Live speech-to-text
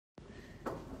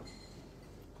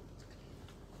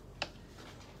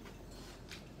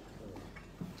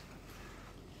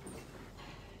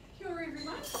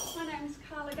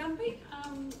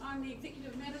I'm the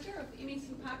Executive Manager of MS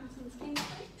Parkinson's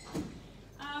Canterbury.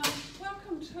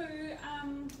 Welcome to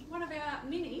one of our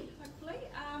many, hopefully,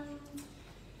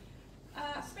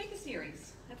 speaker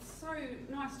series. It's so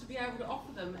nice to be able to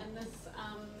offer them in this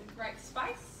great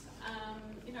space.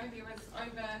 You know, there is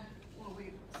over, well,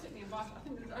 we certainly invited, I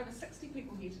think there's over 60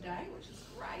 people here today, which is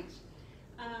great.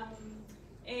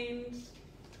 And what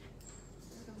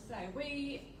was I going to say?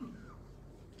 We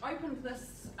opened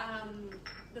this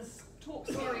this talk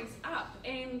series up,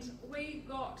 and we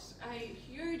got a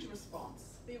huge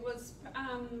response. There was,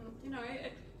 you know,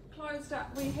 it closed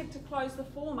up. We had to close the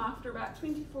form after about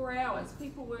 24 hours.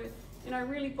 People were, you know,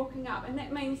 really booking up, and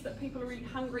that means that people are really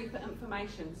hungry for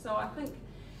information. So I think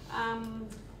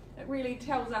it really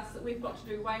tells us that we've got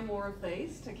to do way more of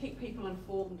these to keep people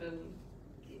informed and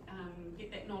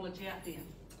get that knowledge out there.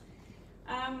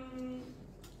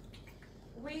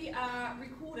 We are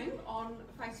recording on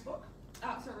Facebook,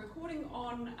 recording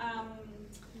on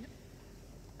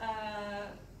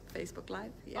Facebook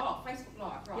Live. Yeah. Oh, Facebook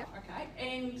Live, right, yep. Okay.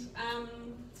 And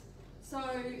so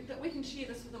that we can share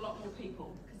this with a lot more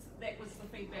people, because that was the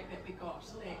feedback that we got.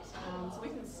 That so we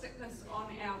can stick this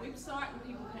on our website and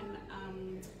people can,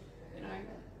 you know,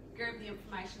 grab the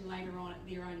information later on at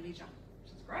their own leisure,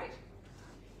 which is great.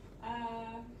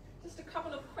 Just a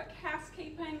couple of quick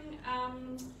housekeeping.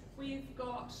 We've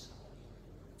got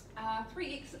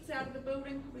 3 exits out of the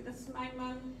building, probably this main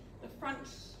one, the front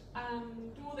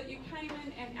door that you came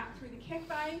in, and out through the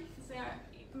cafe is our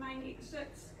main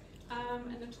exits.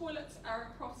 And the toilets are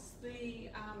across the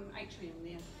atrium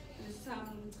there. There's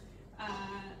some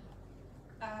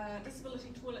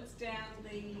disability toilets down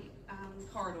the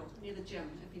corridor near the gym,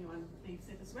 if anyone needs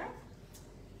that as well.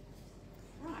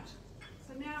 Right.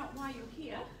 So now, while you're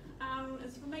here,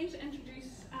 is for me to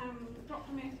introduce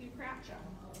Dr. Matthew Croucher.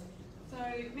 So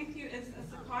Matthew is a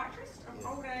psychiatrist of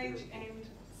old age and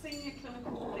senior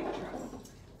clinical lecturer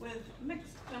with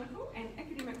mixed clinical and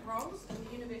academic roles in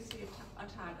the University of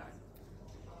Otago.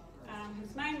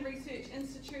 His main research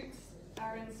institutes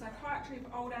are in psychiatry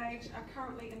of old age, are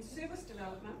currently in service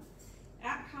development,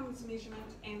 outcomes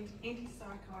measurement, and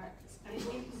antipsychotic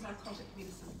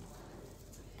medicine.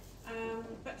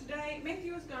 But today,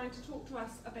 Matthew is going to talk to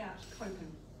us about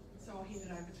coping. So I'll hand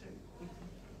it over to Matthew.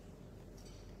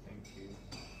 Thank you.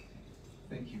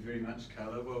 Thank you very much,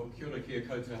 Carla. Well, kia ora kia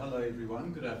koutou. Hello,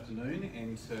 everyone. Good afternoon.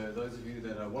 And to those of you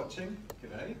that are watching,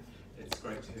 g'day. It's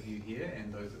great to have you here,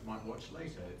 and those that might watch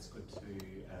later, it's good to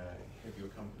have your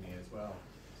company as well.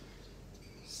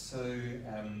 So,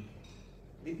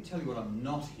 let me tell you what I'm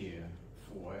not here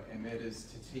for, and that is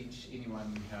to teach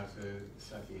anyone how to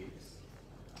suck eggs.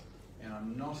 And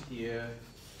I'm not here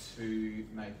to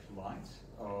make light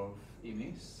of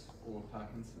MS or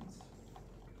Parkinson's.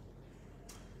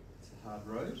 It's a hard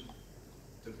road,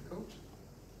 difficult.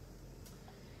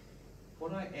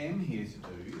 What I am here to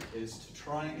do is to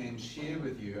try and share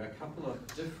with you a couple of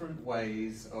different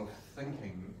ways of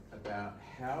thinking about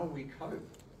how we cope.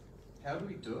 How do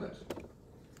we do it?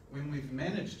 When we've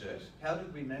managed it, how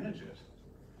did we manage it?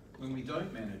 When we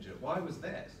don't manage it, why was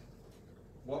that?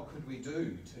 What could we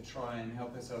do to try and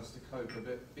help ourselves to cope a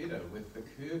bit better with the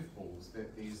curveballs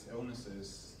that these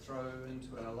illnesses throw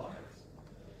into our lives?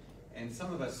 And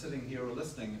some of us sitting here or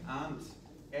listening aren't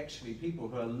actually people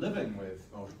who are living with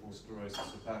multiple sclerosis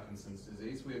or Parkinson's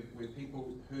disease. We're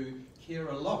people who care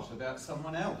a lot about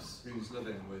someone else who's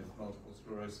living with multiple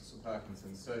sclerosis or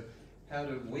Parkinson's. So how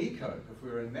do we cope if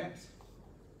we're in that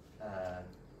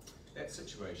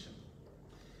situation?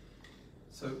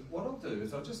 So what I'll do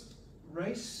is I'll just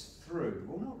race through,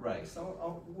 well not race,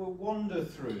 we'll wander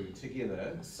through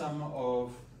together some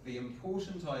of the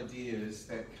important ideas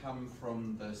that come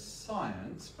from the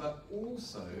science, but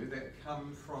also that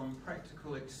come from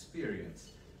practical experience,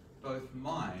 both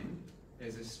mine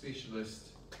as a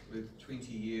specialist with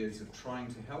 20 years of trying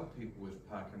to help people with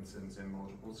Parkinson's and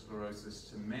multiple sclerosis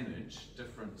to manage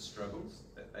different struggles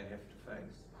that they have to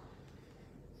face,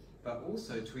 but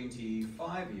also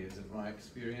 25 years of my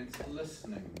experience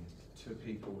listening to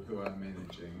people who are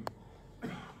managing.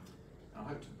 I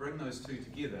hope to bring those two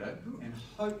together, and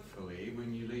hopefully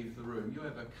when you leave the room you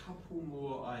have a couple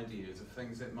more ideas of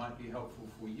things that might be helpful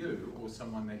for you or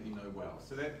someone that you know well.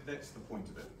 So that's the point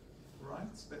of it, right?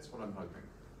 So that's what I'm hoping.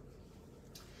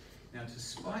 Now, to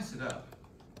spice it up,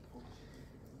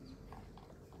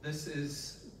 this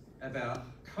is about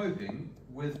coping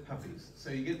with puppies.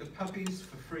 So you get the puppies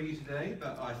for free today,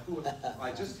 but I thought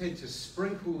I just had to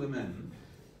sprinkle them in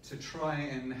to try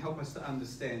and help us to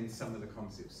understand some of the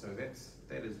concepts. So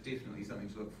that is definitely something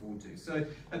to look forward to. So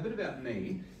a bit about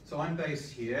me. So I'm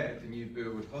based here at the new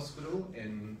Burwood Hospital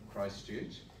in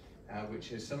Christchurch.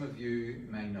 which, as some of you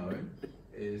may know,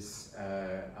 is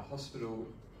a hospital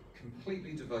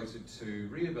completely devoted to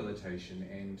rehabilitation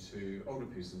and to older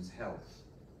person's health.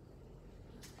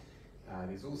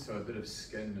 There's also a bit of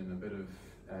skin and a bit of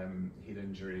head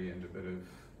injury and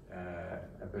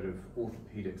a bit of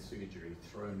orthopedic surgery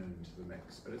thrown into the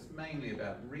mix, but it's mainly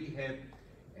about rehab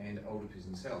and older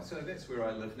person's health. So that's where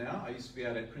I live now. I used to be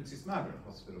out at Princess Margaret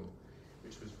Hospital,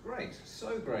 which was great,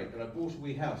 so great that I bought a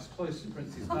wee house close to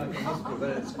Princess Margaret Hospital, but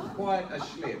it's quite a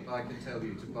schlep, I can tell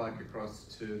you, to bike across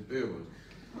to Burwood,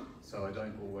 so I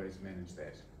don't always manage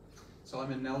that. So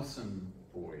I'm a Nelson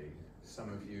boy.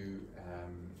 Some of you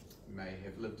may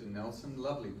have lived in Nelson,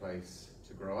 lovely place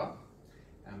to grow up,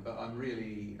 but I'm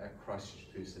really a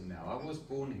Christchurch person now. I was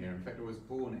born here, in fact I was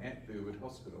born at Burwood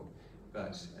Hospital,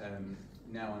 but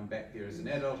now I'm back here as an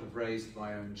adult. I've raised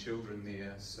my own children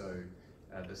there, so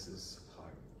this is home.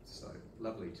 So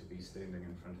lovely to be standing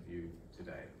in front of you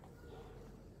today.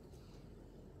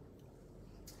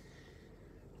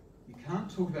 You can't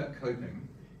talk about coping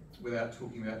without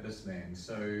talking about this man.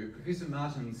 So Professor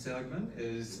Martin Seligman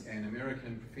is an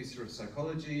American professor of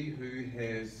psychology who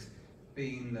has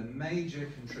been the major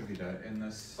contributor in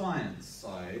the science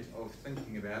side of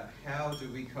thinking about how do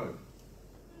we cope.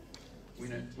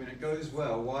 When it goes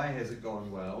well, why has it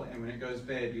gone well? And when it goes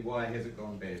badly, why has it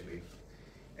gone badly?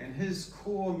 And his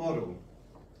core model,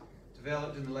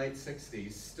 developed in the late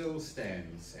 60s, still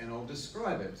stands, and I'll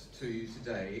describe it to you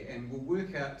today, and we'll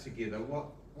work out together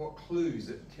what clues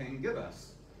it can give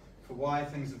us for why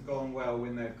things have gone well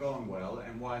when they've gone well,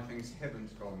 and why things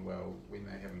haven't gone well when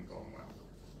they haven't gone well.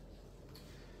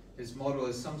 His model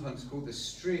is sometimes called the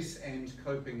stress and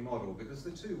coping model, because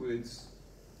the two words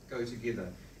go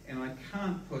together. And I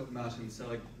can't put Martin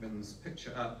Seligman's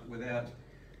picture up without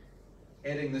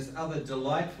adding this other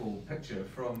delightful picture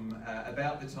from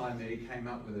about the time that he came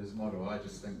up with his model. I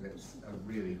just think that's a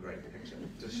really great picture.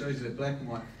 It just shows you that black and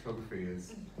white photography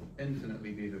is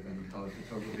infinitely better than colour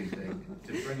photography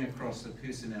to bring across a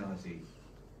personality.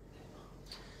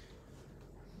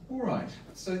 All right,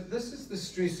 so this is the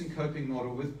stress and coping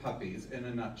model with puppies in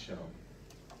a nutshell.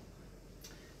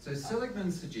 So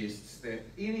Seligman suggests that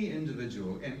any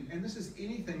individual, and this is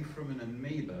anything from an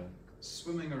amoeba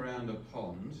swimming around a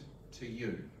pond to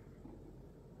you,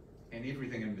 and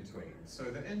everything in between. So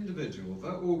the individual,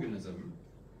 the organism,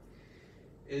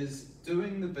 is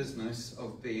doing the business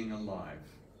of being alive.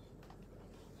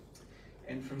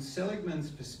 And from Seligman's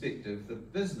perspective, the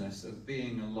business of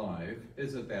being alive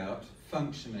is about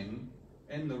functioning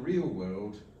in the real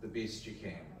world the best you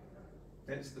can.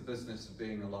 That's the business of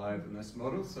being alive in this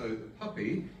model. So the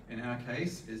puppy, in our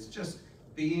case, is just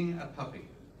being a puppy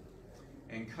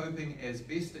and coping as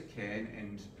best it can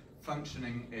and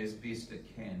functioning as best it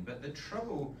can. But the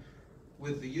trouble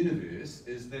with the universe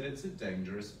is that it's a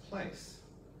dangerous place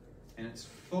and it's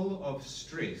full of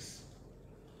stress.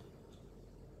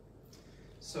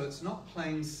 So it's not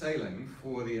plain sailing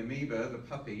for the amoeba, the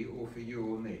puppy, or for you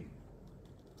or me.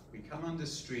 We come under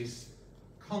stress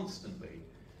constantly.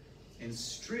 And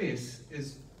stress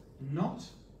is not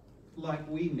like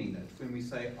we mean it when we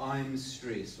say, I'm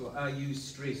stressed, or are you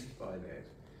stressed by that?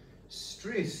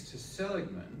 Stress to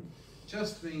Seligman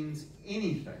just means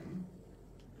anything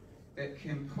that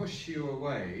can push you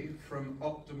away from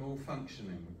optimal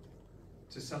functioning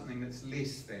to something that's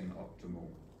less than optimal.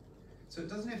 So it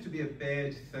doesn't have to be a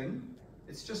bad thing,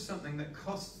 it's just something that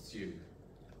costs you.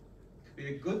 It could be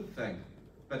a good thing,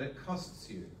 but it costs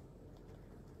you.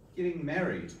 Getting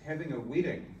married, having a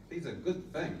wedding, these are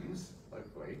good things,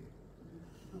 hopefully,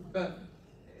 but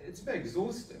it's a bit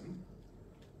exhausting.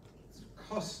 It's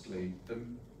costly,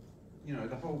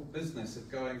 the whole business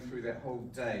of going through that whole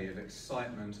day of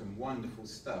excitement and wonderful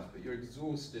stuff, but you're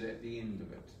exhausted at the end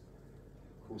of it.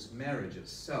 Of course, marriage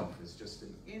itself is just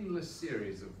an endless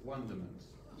series of wonderment,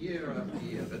 year after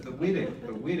year, but the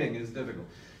wedding is difficult.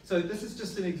 So this is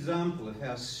just an example of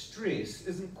how stress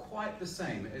isn't quite the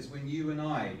same as when you and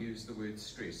I use the word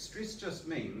stress. Stress just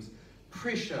means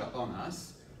pressure on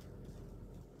us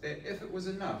that, if it was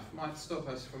enough, might stop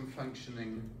us from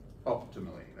functioning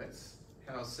optimally. That's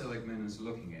how Seligman is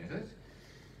looking at it.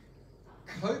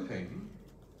 Coping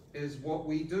is what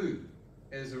we do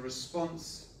as a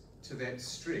response to that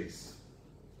stress.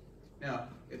 Now,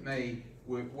 it may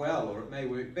work well or it may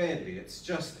work badly. It's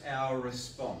just our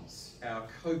response, our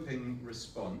coping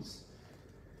response.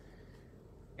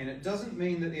 And it doesn't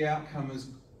mean that the outcome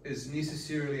is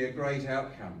necessarily a great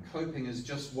outcome. Coping is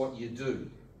just what you do.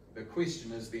 The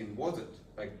question is then, was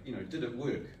it? Did it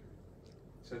work?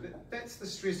 So that's the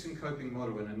stress and coping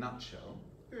model in a nutshell.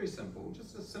 Very simple,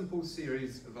 just a simple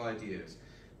series of ideas.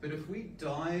 But if we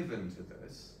dive into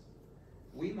this,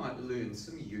 we might learn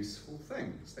some useful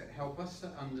things that help us to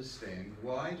understand,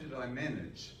 why did I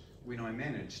manage when I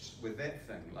managed with that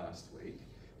thing last week,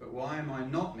 but why am I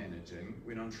not managing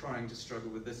when I'm trying to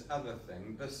struggle with this other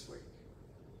thing this week?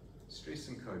 Stress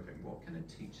and coping, what can it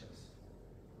teach us?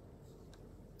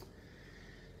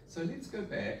 So let's go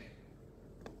back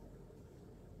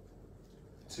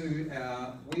to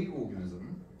our wee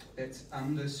organism that's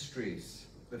under stress.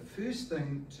 The first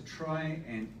thing to try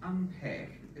and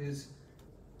unpack is,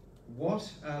 what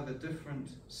are the different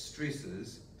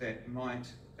stresses that might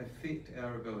affect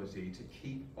our ability to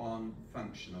keep on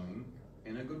functioning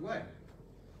in a good way?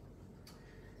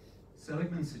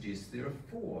 Seligman suggests there are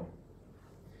 4.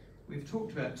 We've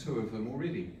talked about 2 of them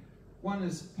already. One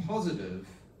is positive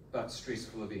but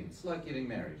stressful events, like getting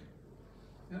married.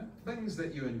 You know, things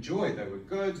that you enjoyed, they were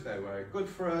good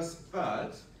for us,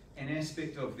 but an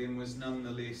aspect of them was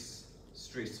nonetheless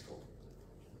stressful.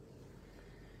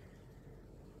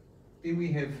 Then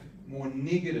we have more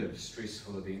negative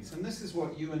stressful events, and this is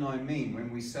what you and I mean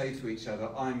when we say to each other,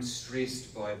 I'm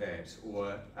stressed by that,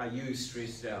 or are you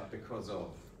stressed out because of?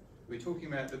 We're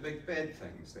talking about the big bad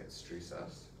things that stress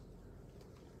us.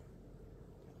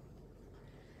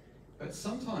 But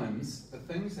sometimes the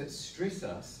things that stress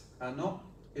us are not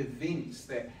events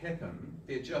that happen,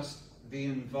 they're just the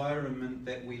environment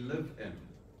that we live in.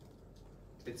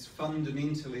 It's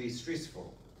fundamentally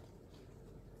stressful.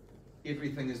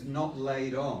 Everything is not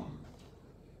laid on.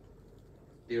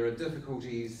 There are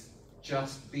difficulties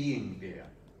just being there.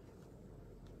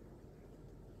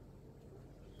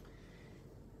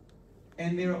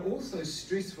 And there are also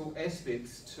stressful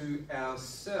aspects to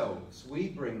ourselves. We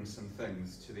bring some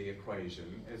things to the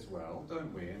equation as well,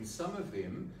 don't we? And some of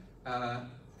them are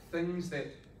things that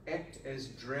act as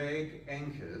drag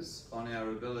anchors on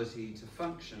our ability to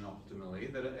function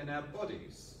optimally that are in our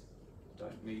bodies.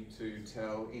 Don't need to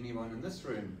tell anyone in this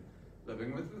room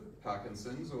living with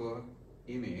Parkinson's or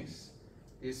MS,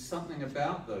 there's something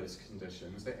about those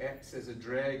conditions that acts as a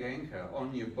drag anchor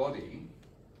on your body,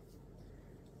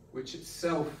 which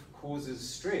itself causes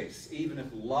stress, even if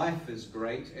life is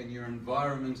great and your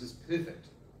environment is perfect.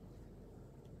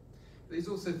 There's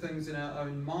also things in our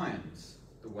own minds,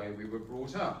 the way we were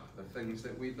brought up, the things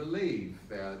that we believe,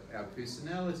 our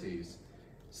personalities.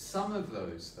 Some of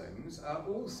those things are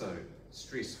also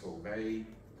stressful. They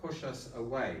push us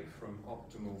away from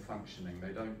optimal functioning.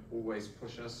 They don't always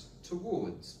push us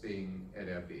towards being at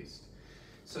our best.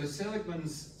 So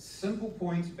Seligman's simple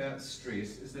point about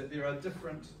stress is that there are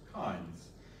different kinds.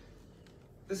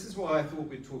 This is why I thought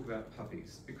we'd talk about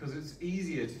puppies, because it's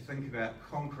easier to think about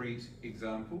concrete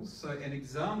examples. So an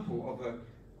example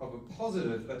of a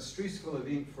positive but stressful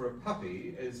event for a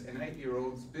puppy is an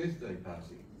 8-year-old's birthday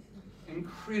party.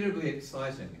 Incredibly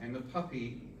exciting, and the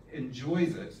puppy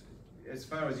enjoys it, as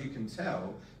far as you can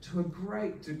tell, to a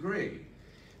great degree.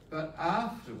 But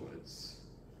afterwards,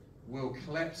 will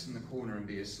collapse in the corner and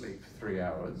be asleep for 3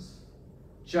 hours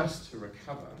just to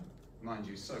recover. Mind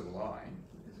you, so will I,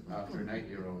 after an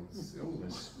 8-year-old's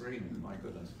illness screaming, my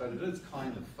goodness. But it is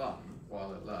kind of fun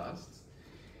while it lasts.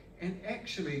 And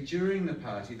actually, during the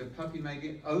party, the puppy may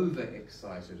get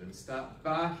overexcited and start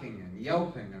barking and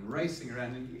yelping and racing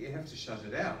around, and you have to shut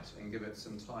it out and give it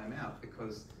some time out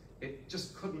because it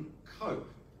just couldn't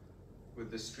cope with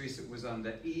the stress it was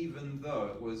under, even though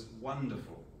it was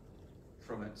wonderful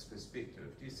from its perspective.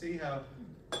 Do you see how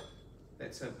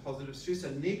that's a positive stress?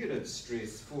 A negative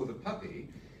stress for the puppy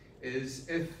is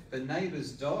if the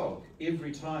neighbour's dog,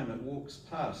 every time it walks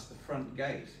past the front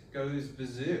gate, goes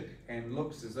berserk and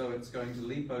looks as though it's going to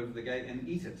leap over the gate and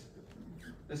eat it.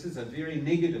 This is a very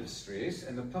negative stress,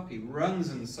 and the puppy runs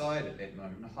inside at that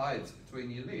moment and hides between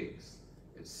your legs.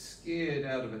 It's scared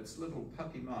out of its little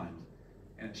puppy mind,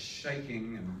 and it's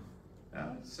shaking,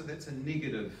 and so that's a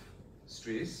negative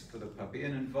stress for the puppy.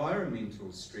 An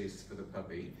environmental stress for the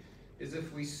puppy is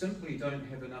if we simply don't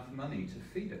have enough money to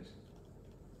feed it.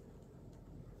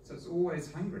 So it's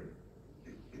always hungry.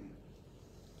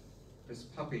 This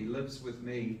puppy lives with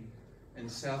me in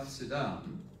South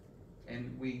Sudan,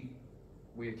 and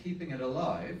we're keeping it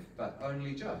alive, but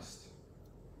only just.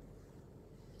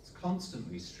 It's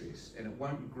constantly stressed, and it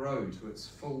won't grow to its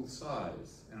full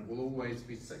size, and it will always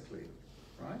be sickly,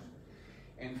 right?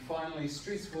 And finally,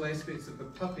 stressful aspects of the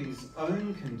puppy's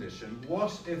own condition.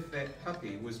 What if that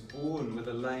puppy was born with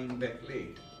a lame back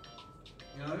leg?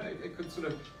 You know, it could sort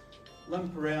of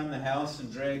limp around the house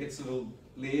and drag its little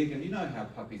leg, and you know how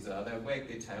puppies are, they wag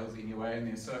their tails anyway and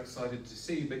they're so excited to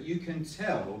see, but you can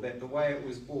tell that the way it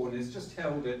was born has just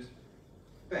held it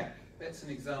back. That's an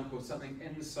example of something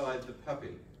inside the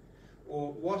puppy.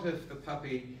 Or what if the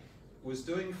puppy was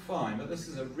doing fine, but this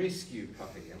is a rescue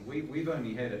puppy, and we've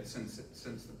only had it since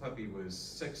the puppy was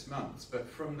 6 months. But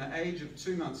from the age of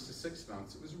 2 months to 6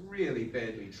 months, it was really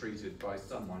badly treated by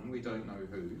someone, we don't know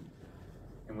who,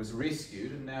 and was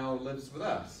rescued and now lives with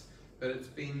us. But it's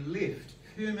been left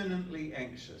permanently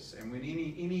anxious, and when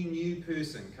any new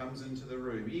person comes into the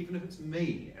room, even if it's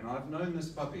me, and I've known this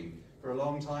puppy for a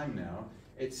long time now,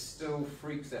 it still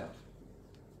freaks out.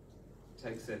 It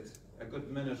takes it a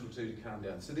good minute or two to calm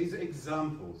down. So these are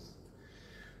examples.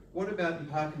 What about in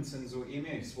Parkinson's or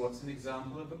MS? What's an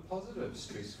example of a positive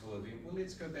stressful event? Well,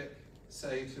 let's go back,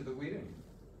 say, to the wedding.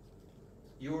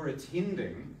 You're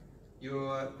attending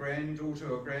your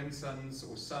granddaughter or grandson's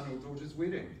or son or daughter's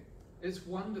wedding. It's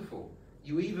wonderful.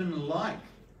 You even like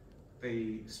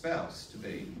the spouse to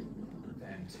be.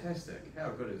 Fantastic. How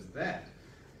good is that?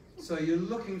 So you're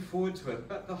looking forward to it,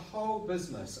 but the whole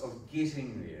business of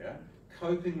getting there,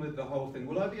 coping with the whole thing,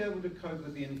 will I be able to cope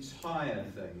with the entire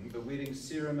thing, the wedding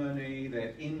ceremony,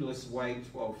 that endless wait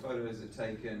while photos are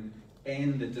taken,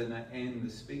 and the dinner and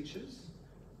the speeches?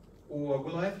 Or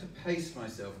will I have to pace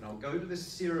myself and I'll go to the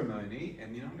ceremony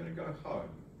and then I'm going to go home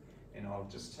and I'll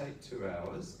just take 2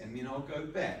 hours and then I'll go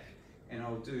back and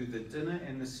I'll do the dinner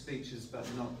and the speeches but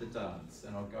not the dance,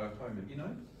 and I'll go home, and you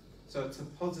know? So it's a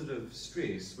positive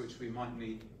stress which we might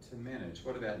need to manage.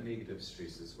 What about negative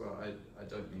stresses? Well, I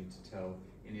don't need to tell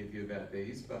any of you about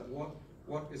these, but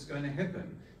what is going to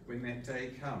happen when that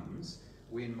day comes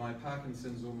when my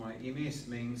Parkinson's or my MS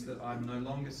means that I'm no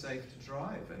longer safe to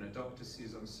drive, and a doctor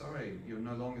says, I'm sorry, you're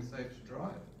no longer safe to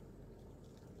drive?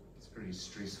 It's pretty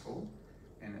stressful,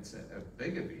 and it's a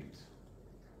big event.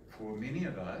 For many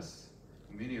of us,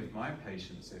 many of my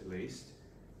patients at least,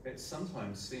 it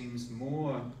sometimes seems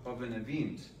more of an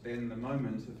event than the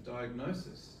moment of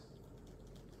diagnosis.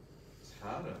 It's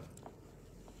harder.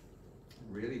 It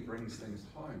really brings things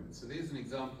home. So there's an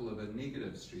example of a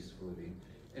negative stressful event.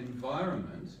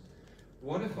 Environment.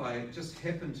 What if I just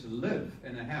happen to live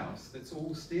in a house that's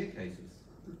all staircases?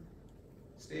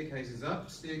 Staircases up,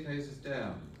 staircases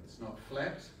down. It's not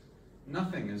flat.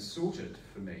 Nothing is sorted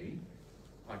for me.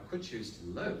 I could choose to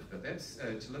live, but that's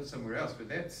to live somewhere else, but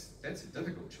that's a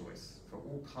difficult choice for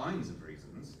all kinds of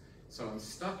reasons. So I'm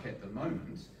stuck at the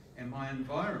moment, and my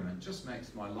environment just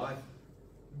makes my life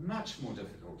much more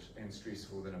difficult and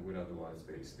stressful than it would otherwise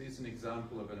be. So there's an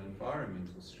example of an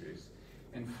environmental stress.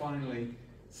 And finally,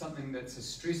 something that's a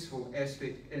stressful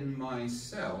aspect in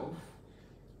myself,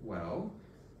 well,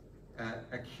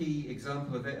 a key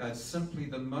example of that are simply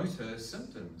the motor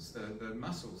symptoms, the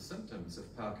muscle symptoms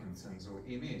of Parkinson's or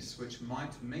MS, which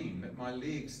might mean that my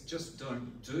legs just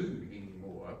don't do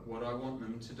anymore what I want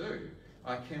them to do.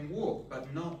 I can walk,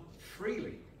 but not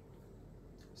freely.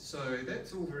 So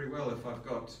that's all very well if I've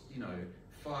got,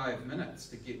 5 minutes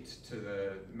to get to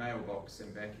the mailbox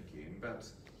and back again, but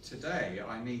today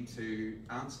I need to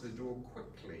answer the door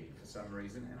quickly for some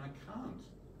reason, and I can't.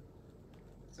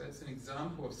 So it's an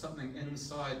example of something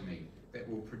inside me that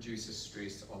will produce a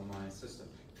stress on my system.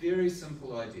 Very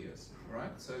simple ideas,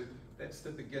 right? So that's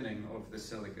the beginning of the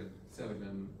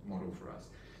Seligman model for us.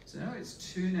 So now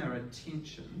let's turn our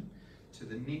attention to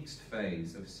the next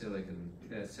phase of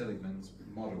Seligman's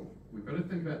model. We've got to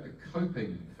think about the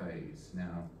coping phase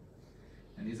now.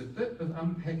 And there's a bit of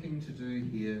unpacking to do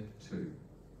here too.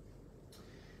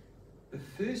 The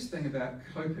first thing about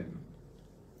coping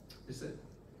is that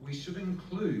we should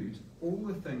include all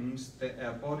the things that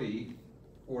our body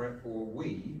or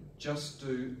we just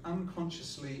do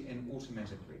unconsciously and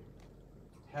automatically.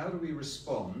 How do we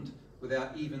respond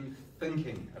without even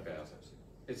thinking about it?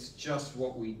 It's just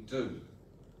what we do.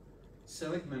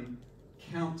 Seligman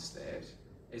counts that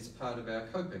as part of our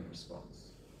coping response.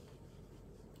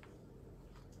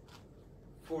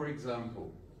 For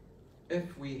example,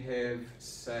 if we have,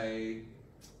 say,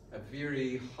 a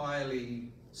very highly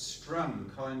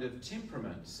strung kind of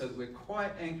temperament, so that we're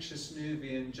quite anxious,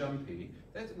 nervy and jumpy,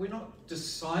 we're not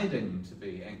deciding to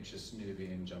be anxious, nervy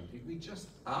and jumpy, we just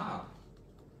are.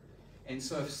 And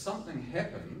so if something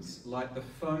happens, like the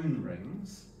phone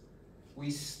rings,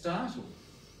 we startle.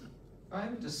 I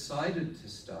haven't decided to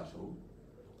startle,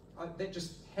 that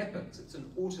just happens, it's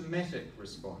an automatic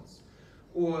response.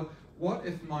 Or what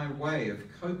if my way of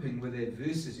coping with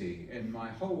adversity in my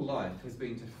whole life has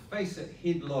been to face it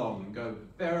headlong and go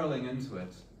barreling into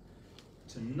it,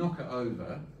 to knock it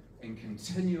over and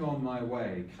continue on my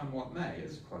way, come what may?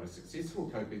 It's quite a successful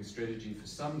coping strategy for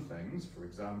some things, for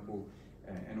example,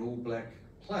 an all-black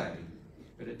play,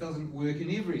 but it doesn't work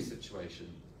in every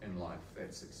situation in life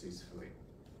that successfully.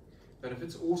 But if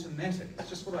it's automatic, it's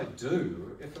just what I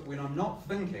do, when I'm not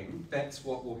thinking, that's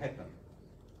what will happen.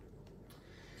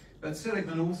 But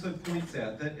Seligman also points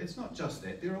out that it's not just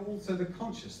that, there are also the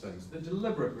conscious things, the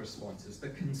deliberate responses, the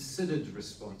considered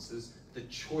responses, the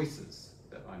choices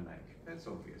that I make. That's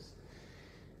obvious.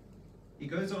 He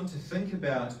goes on to think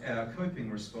about our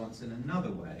coping response in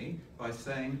another way by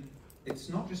saying it's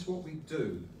not just what we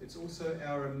do, it's also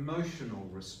our emotional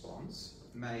response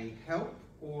may help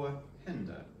or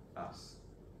hinder us.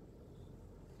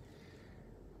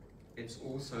 It's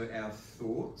also our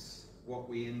thoughts, what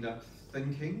we end up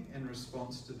thinking in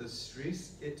response to the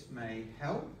stress. It may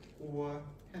help or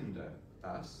hinder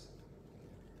us.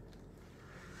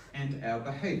 And our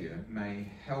behaviour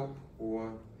may help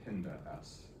or hinder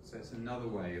us. So that's another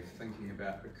way of thinking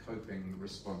about the coping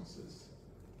responses.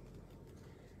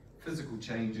 Physical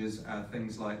changes are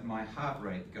things like my heart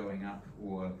rate going up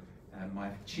or my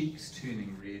cheeks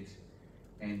turning red,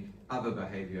 and other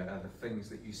behaviour are the things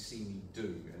that you see me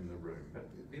do in the room. But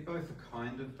they're both a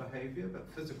kind of behaviour, but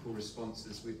physical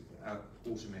responses are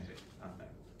automatic, aren't they?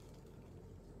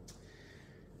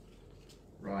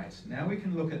 Right, now we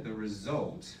can look at the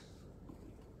result.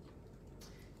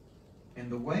 And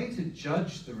the way to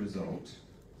judge the result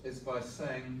is by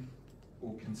saying,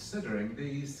 or considering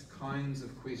these kinds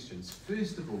of questions.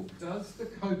 First of all, does the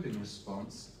coping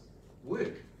response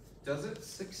work? Does it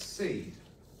succeed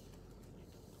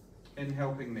in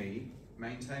helping me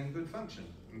maintain good function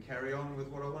and carry on with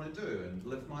what I want to do and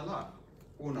live my life,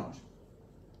 or not?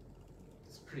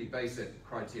 It's pretty basic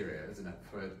criteria, isn't it,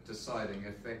 for deciding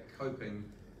if that coping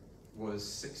was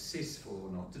successful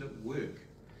or not. Did it work?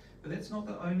 But that's not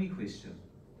the only question,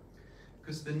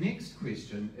 because the next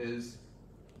question is,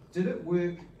 did it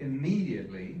work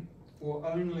immediately or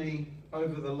only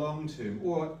over the long term?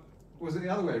 Or was it the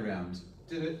other way around?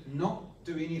 Did it not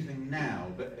do anything now,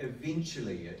 but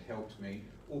eventually it helped me?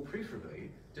 Or preferably,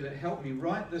 did it help me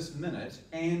right this minute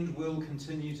and will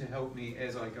continue to help me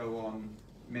as I go on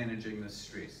managing this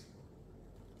stress?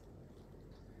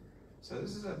 So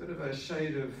this is a bit of a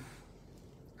shade of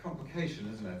complication,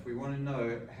 isn't it? If we want to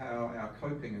know how our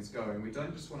coping is going, we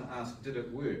don't just want to ask, did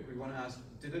it work? We want to ask,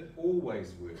 did it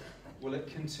always work? Will it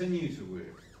continue to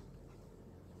work?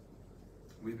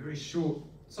 We're very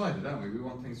short-sighted, aren't we? We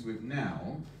want things to work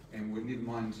now, and we'll never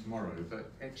mind tomorrow,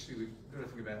 but actually we've got to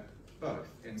think about both.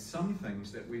 And some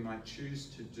things that we might choose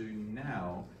to do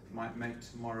now might make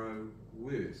tomorrow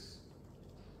worse.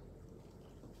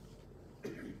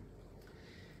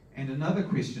 And another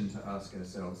question to ask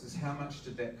ourselves is, how much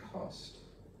did that cost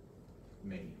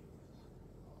me?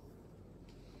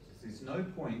 There's no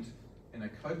point in a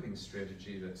coping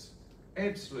strategy that's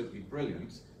absolutely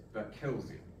brilliant but kills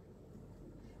you,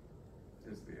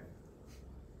 is there?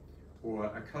 Or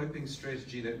a coping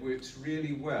strategy that works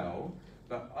really well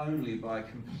but only by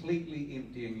completely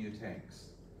emptying your tanks,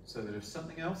 so that if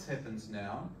something else happens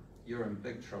now, you're in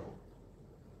big trouble.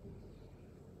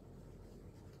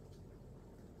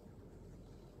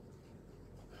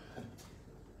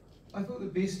 I thought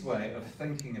the best way of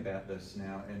thinking about this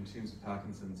now in terms of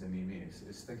Parkinson's and MS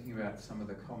is thinking about some of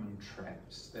the common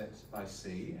traps that I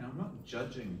see, and I'm not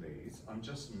judging these, I'm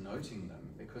just noting them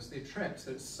because they're traps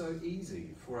that it's so easy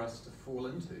for us to fall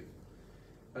into.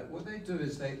 But what they do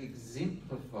is they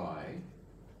exemplify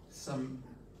some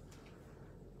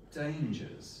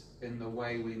dangers in the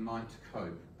way we might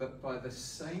cope, but by the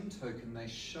same token they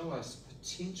show us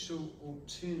potential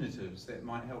alternatives that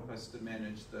might help us to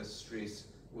manage the stress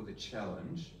or the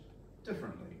challenge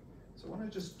differently. So I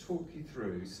want to just talk you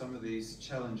through some of these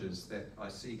challenges that I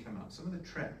see come up, some of the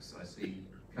traps I see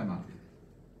come up.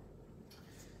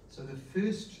 So the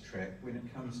first trap when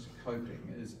it comes to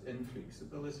coping is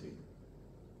inflexibility.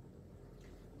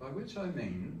 By which I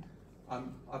mean,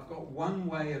 I've got one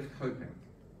way of coping.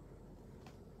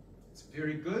 It's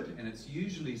very good and it's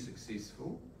usually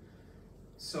successful,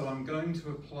 so I'm going to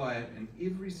apply it in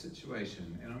every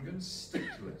situation and I'm going to stick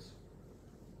to it,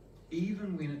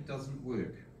 even when it doesn't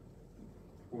work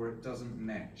or it doesn't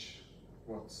match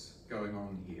what's going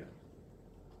on here.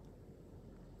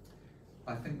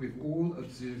 I think we've all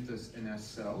observed this in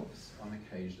ourselves on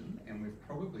occasion, and we've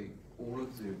probably all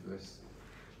observed this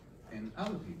in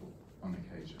other people on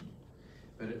occasion.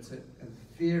 But it's a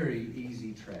very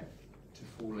easy trap to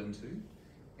fall into,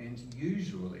 and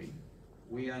usually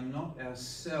we are not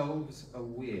ourselves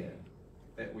aware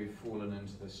that we've fallen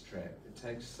into this trap. It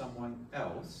takes someone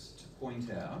else to point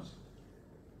out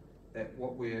that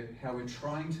how we're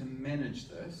trying to manage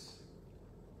this,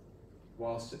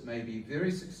 whilst it may be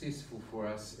very successful for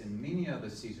us in many other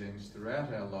settings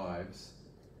throughout our lives,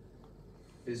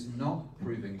 is not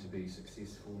proving to be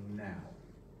successful now.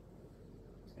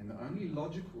 And the only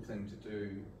logical thing to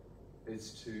do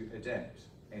is to adapt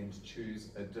and choose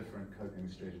a different coping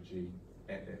strategy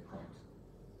at that point.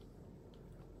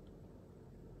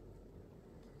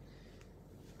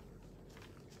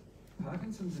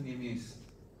 Parkinson's and MS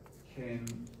can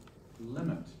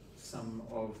limit some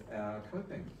of our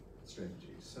coping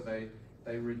strategies. So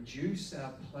they reduce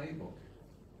our playbook.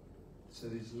 So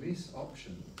there's less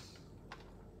options.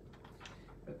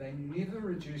 But they never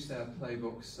reduce our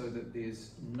playbook so that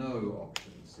there's no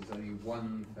options. There's only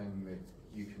one thing that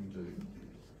you can do.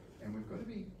 And we've got to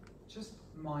be just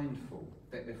mindful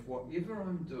that if whatever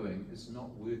I'm doing is not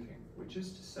working, which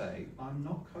is to say I'm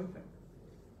not coping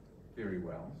very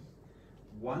well,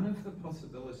 one of the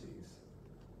possibilities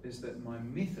is that my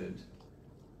method,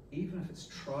 even if it's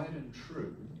tried and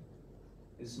true,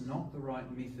 is not the right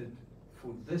method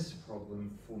for this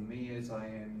problem for me as I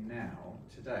am now,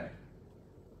 today.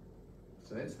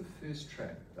 So that's the first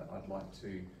track that I'd like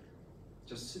to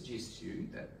just suggest to you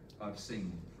that I've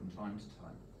seen from time to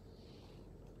time.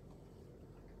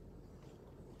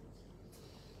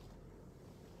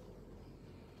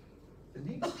 The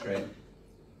next track,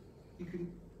 you can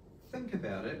think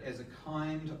about it as a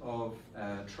kind of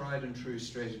tried and true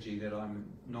strategy that I'm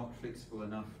not flexible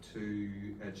enough to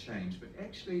change, but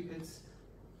actually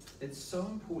it's so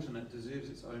important it deserves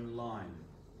its own line.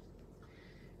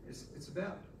 It's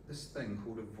about this thing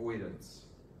called avoidance.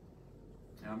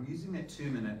 Now I'm using that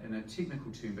term in a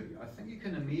technical term, but I think you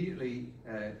can immediately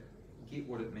get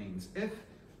what it means.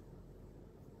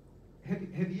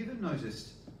 Have you ever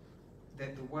noticed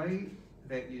that the way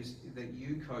that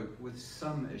you cope with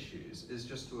some issues is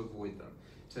just to avoid them,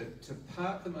 to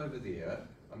park them over there?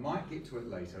 I might get to it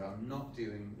later. I'm not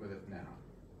dealing with it now.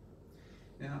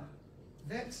 Now,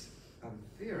 that's a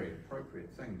very appropriate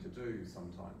thing to do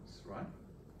sometimes, right?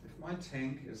 If my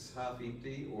tank is half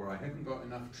empty, or I haven't got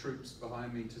enough troops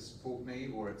behind me to support me,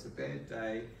 or it's a bad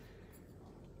day,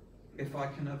 if I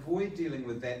can avoid dealing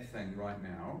with that thing right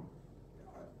now,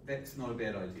 that's not a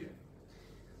bad idea.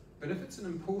 But if it's an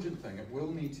important thing, it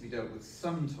will need to be dealt with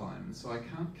sometime, so I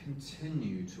can't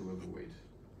continue to avoid.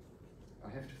 I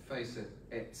have to face it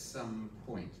at some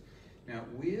point. Now,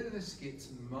 where this gets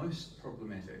most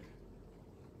problematic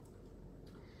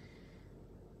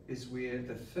is where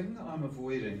the thing that I'm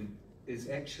avoiding is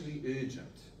actually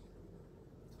urgent.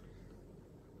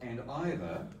 And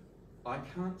either I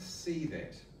can't see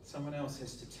that, someone else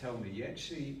has to tell me, you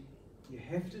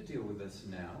have to deal with this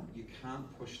now, you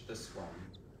can't push this one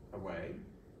away.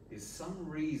 There's some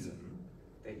reason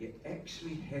that you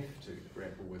actually have to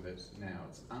grapple with it now.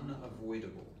 It's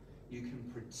unavoidable. You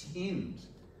can pretend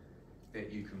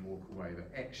that you can walk away, but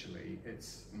actually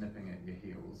it's nipping at your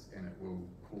heels and it will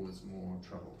cause more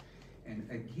trouble. And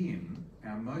again,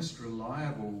 our most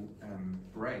reliable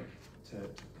brake to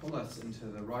pull us into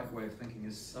the right way of thinking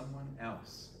is someone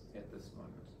else at this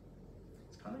moment.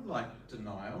 It's kind of like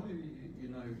denial.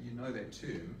 You know that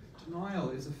term. Denial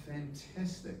is a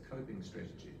fantastic coping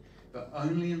strategy, but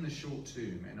only in the short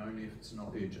term and only if it's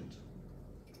not urgent.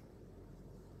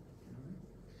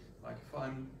 Like if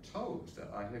I'm told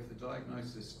that I have the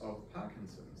diagnosis of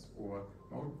Parkinson's, or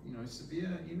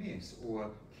severe MS, or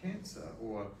cancer,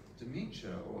 or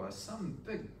dementia, or some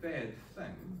big bad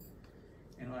thing,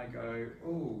 and I go,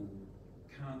 oh,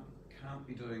 can't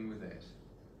be doing with that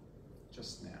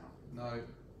just now. No,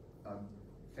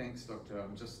 thanks, doctor.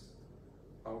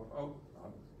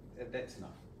 That's enough.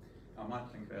 I might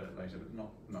think about it later, but no,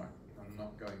 I'm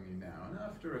not going there now. And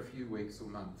after a few weeks or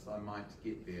months, I might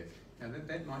get there. Now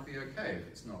that might be okay if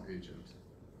it's not urgent.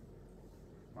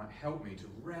 It might help me to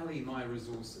rally my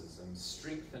resources and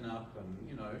strengthen up and,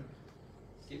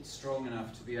 get strong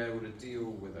enough to be able to deal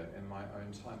with it in my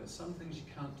own time. But some things you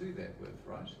can't do that with,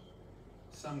 right?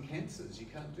 Some cancers you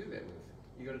can't do that with.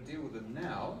 You've got to deal with them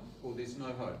now, or there's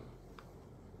no hope.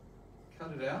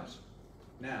 Cut it out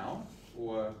now,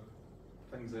 or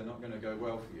things are not going to go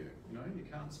well for you. You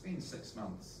can't spend 6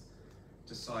 months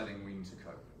deciding when to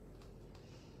cope.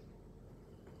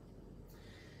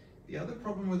 The other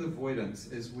problem with avoidance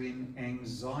is when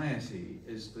anxiety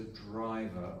is the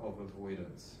driver of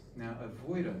avoidance. Now,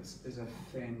 avoidance is a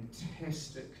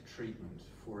fantastic treatment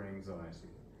for anxiety.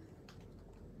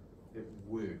 It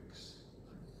works.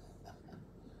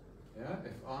 Yeah?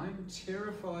 If I'm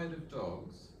terrified of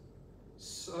dogs,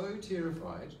 so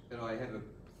terrified that I have a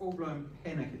full-blown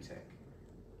panic attack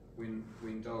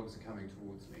when dogs are coming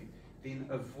towards me, then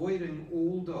avoiding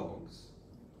all dogs,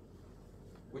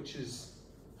 which is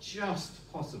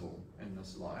just possible in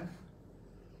this life,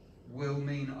 will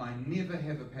mean I never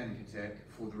have a panic attack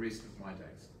for the rest of my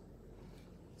days.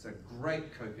 It's a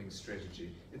great coping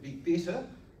strategy. It'd be better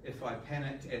if I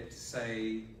panicked at,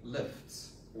 say,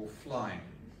 lifts or flying,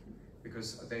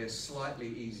 because they are slightly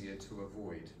easier to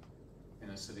avoid. in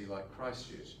a city like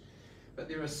Christchurch. But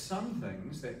there are some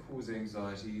things that cause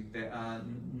anxiety that are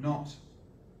not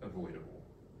avoidable.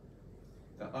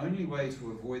 The only way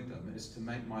to avoid them is to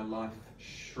make my life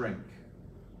shrink.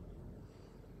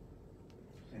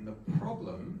 And the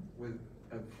problem with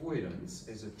avoidance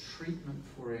as a treatment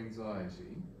for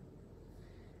anxiety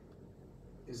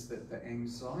is that the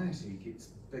anxiety gets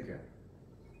bigger,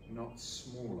 not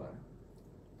smaller,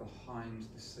 behind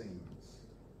the scenes.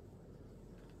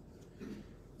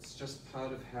 It's just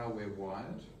part of how we're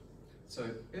wired. So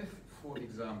if, for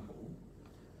example,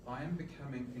 I am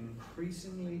becoming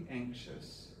increasingly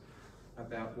anxious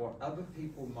about what other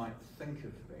people might think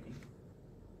of me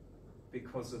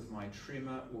because of my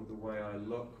tremor or the way I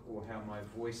look or how my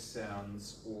voice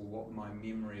sounds or what my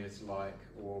memory is like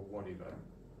or whatever,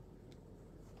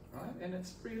 right? And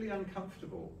it's really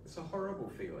uncomfortable. It's a horrible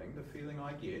feeling, the feeling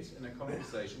I get in a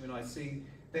conversation when I see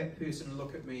that person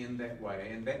look at me in that way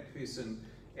and that person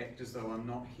act as though I'm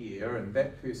not here and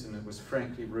that person that was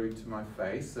frankly rude to my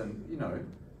face, and you know,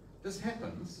 this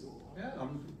happens. Yeah,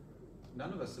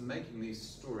 none of us are making these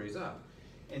stories up.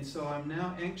 And so I'm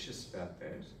now anxious about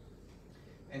that.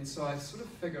 And so I sort of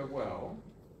figure, well,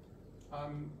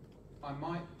 I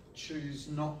might choose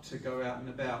not to go out and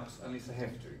about unless I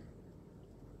have to.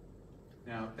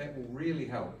 Now, that will really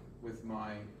help with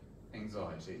my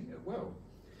anxiety. It will.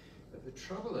 But the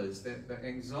trouble is that the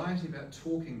anxiety about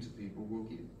talking to people will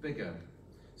get bigger.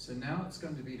 So now it's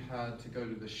going to be hard to go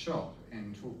to the shop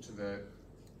and talk to the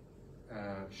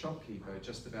shopkeeper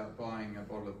just about buying a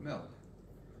bottle of milk.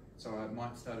 So I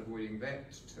might start avoiding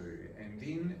that too. And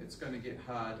then it's going to get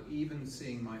hard even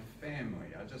seeing my family.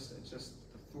 It's just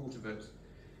the thought of it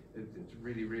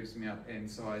really revs me up.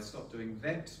 And so I stop doing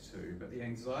that too. But the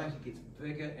anxiety gets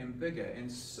bigger and bigger.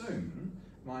 And soon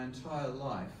my entire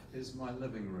life is my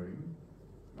living room,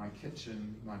 my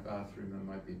kitchen, my bathroom, and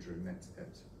my bedroom. That's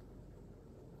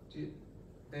it.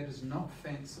 That is not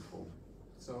fanciful.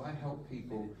 So I help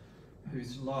people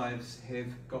whose lives have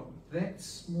got that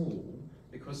small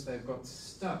because they've got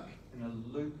stuck in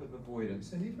a loop of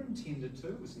avoidance. They never intended to.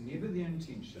 It was never their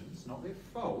intention. It's not their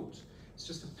fault. It's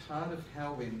just a part of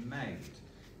how we're made.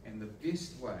 And the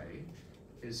best way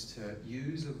is to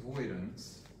use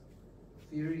avoidance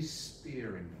very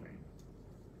sparingly,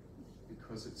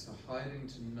 because it's a hiding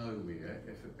to nowhere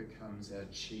if it becomes our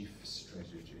chief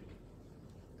strategy.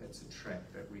 That's a trap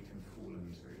that we can fall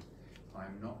into. I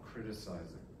am not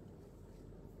criticizing.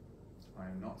 I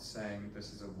am not saying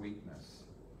this is a weakness.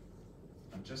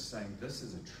 I'm just saying this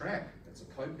is a trap. It's a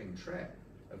coping trap.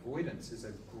 Avoidance is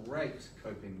a great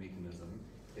coping mechanism.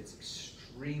 It's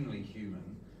extremely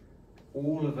human.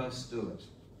 All of us do it.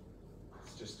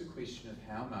 It's just a question of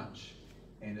how much,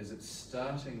 and is it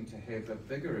starting to have a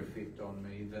bigger effect on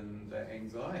me than the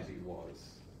anxiety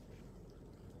was?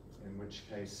 In which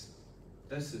case,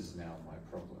 this is now my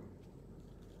problem.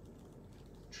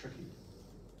 Tricky.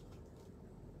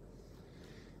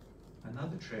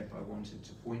 Another trap I wanted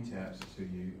to point out to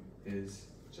you is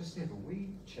just have a wee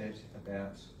chat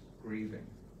about grieving.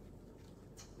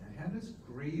 Now, how does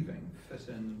grieving fit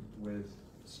in with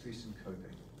stress and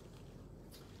coping?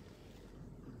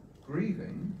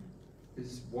 Grieving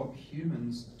is what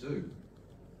humans do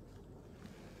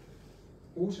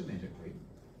automatically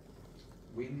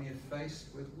when they're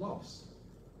faced with loss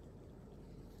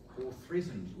or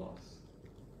threatened loss.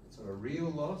 So a real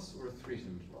loss or a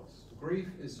threatened loss. Grief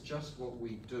is just what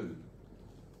we do.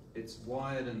 It's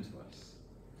wired into us.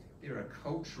 There are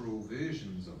cultural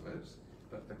versions of it,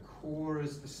 but the core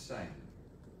is the same.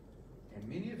 And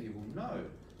many of you will know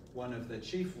one of the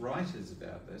chief writers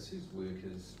about this, whose work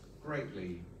is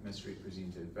greatly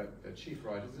misrepresented, but the chief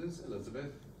writer is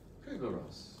Elizabeth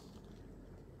Kubler-Ross,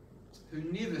 who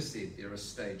never said there are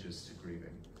stages to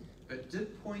grieving, but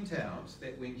did point out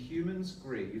that when humans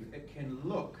grieve, it can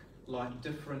look like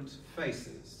different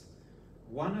faces.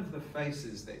 One of the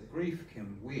faces that grief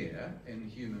can wear in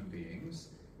human beings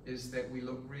is that we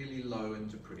look really low and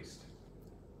depressed.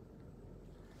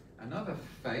 Another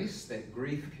face that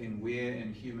grief can wear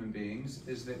in human beings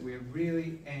is that we're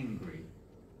really angry,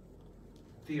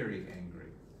 very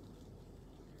angry.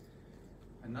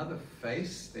 Another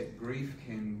face that grief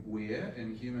can wear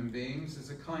in human beings is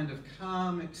a kind of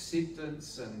calm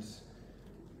acceptance and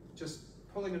just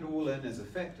pulling it all in as a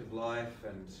fact of life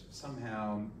and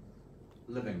somehow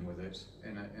living with it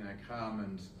in a calm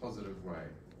and positive way.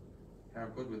 How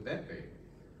good would that be?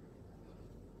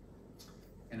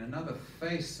 And another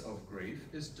face of grief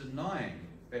is denying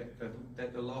that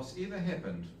the loss ever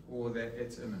happened or that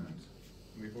it's imminent.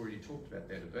 And we've already talked about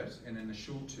that a bit, and in the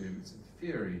short term it's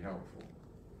very helpful.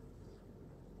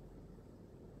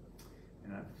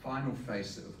 And a final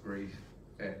face of grief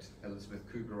that Elizabeth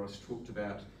Kubler-Ross talked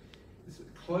about is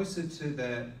closer to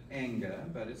the anger,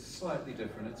 but it's slightly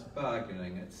different. It's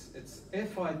bargaining. It's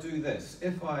if I do this,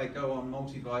 if I go on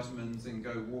multivitamins and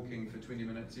go walking for 20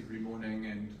 minutes every morning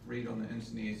and read on the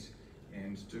internet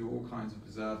and do all kinds of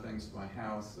bizarre things to my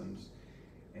house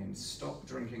and stop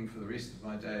drinking for the rest of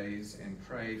my days and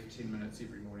pray for 10 minutes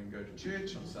every morning, go to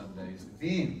church on Sundays,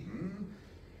 then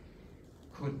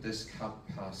could this cup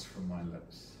pass from my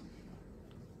lips?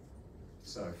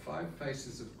 So 5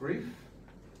 faces of grief,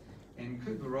 and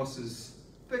Kubler-Ross's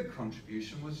big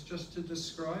contribution was just to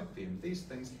describe them. These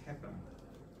things happen.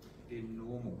 They're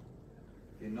normal.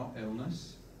 They're not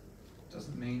illness.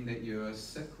 Doesn't mean that you're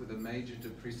sick with a major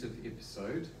depressive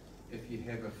episode if you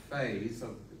have a phase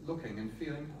of looking and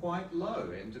feeling quite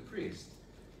low and depressed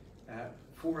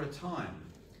for a time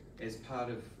as part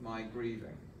of my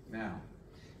grieving. Now,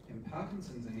 in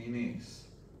Parkinson's and MS,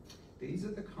 these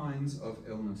are the kinds of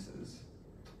illnesses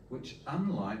which,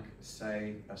 unlike,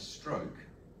 say, a stroke,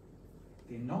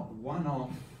 they're not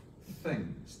one-off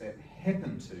things that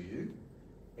happen to you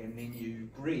and then you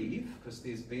grieve because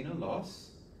there's been a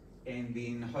loss, and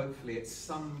then hopefully at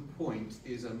some point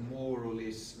there's a more or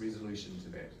less resolution to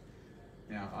that.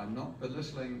 Now, I'm not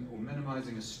belittling or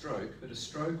minimizing a stroke, but a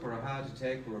stroke or a heart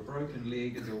attack or a broken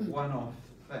leg is a one-off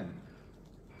thing.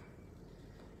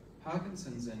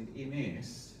 Parkinson's and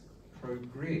MS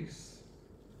progress.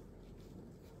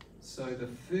 So the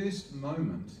first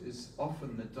moment is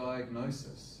often the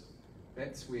diagnosis.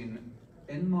 That's when,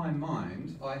 in my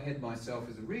mind, I had myself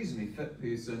as a reasonably fit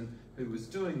person who was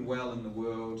doing well in the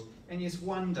world, and yes,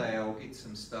 one day I'll get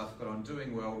some stuff, but I'm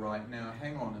doing well right now.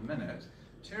 Hang on a minute.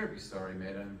 Terribly sorry,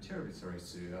 madam. Terribly sorry,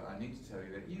 sir. I need to tell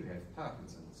you that you have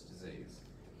Parkinson's disease,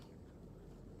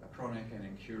 a chronic and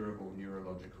incurable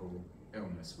neurological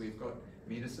illness. We've got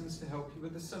medicines to help you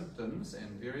with the symptoms and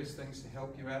various things to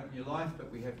help you out in your life,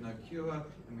 but we have no cure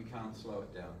and we can't slow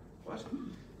it down. What?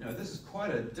 You know, this is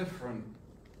quite a different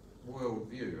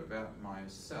worldview about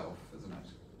myself, isn't it?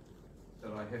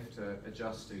 That I have to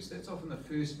adjust to. So that's often the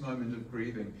first moment of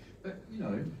grieving. But, you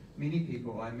know, many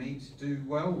people I meet do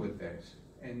well with that.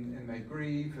 And they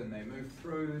grieve and they move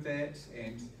through that,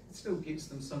 and it still gets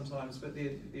them sometimes, but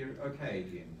they're okay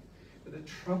again. But the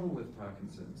trouble with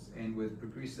Parkinson's and with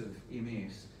progressive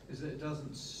MS is that it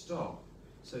doesn't stop.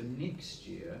 So next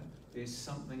year, there's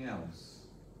something else,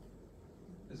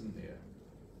 isn't there?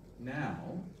 Now,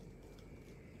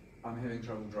 I'm having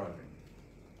trouble driving.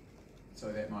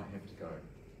 So that might have to go.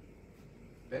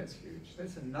 That's huge.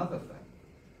 That's another thing.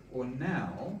 Or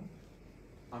now,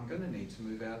 I'm going to need to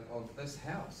move out of this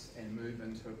house and move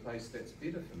into a place that's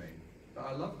better for me. But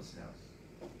I love this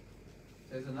house.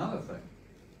 There's another thing.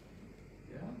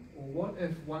 Yeah? Or what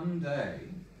if one day,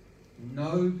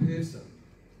 no person,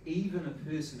 even a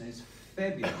person as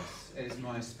fabulous as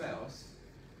my spouse,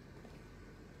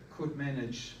 could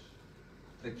manage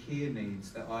the care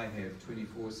needs that I have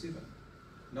 24/7?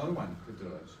 No one could do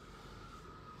it.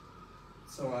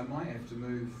 So I might have to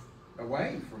move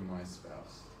away from my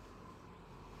spouse.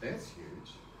 That's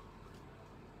huge.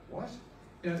 What?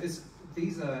 You know, this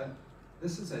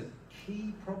is a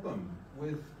key problem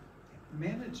with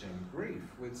managing grief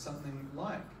with something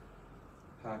like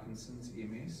Parkinson's,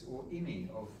 MS, or any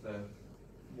of the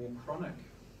more chronic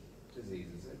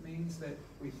diseases. It means that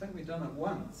we think we've done it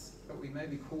once, but we may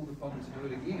be called upon to do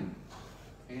it again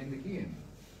and again.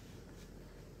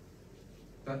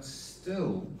 But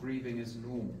still, grieving is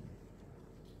normal.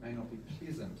 May not be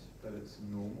pleasant, but it's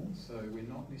normal. So we're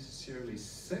not necessarily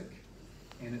sick,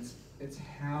 and it's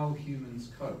how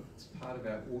humans cope. It's part of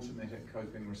our automatic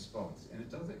coping response, and it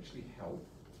does actually help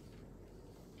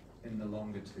in the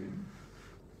longer term.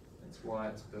 That's why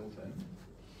it's built in.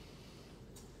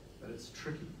 But it's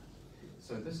tricky.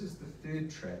 So this is the third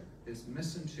trap, is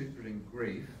misinterpreting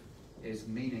grief as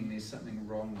meaning there's something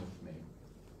wrong with me.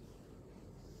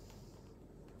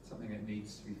 Something that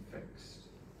needs to be fixed.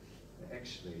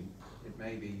 Actually, it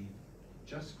may be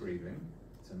just grieving.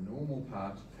 It's a normal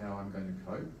part of how I'm going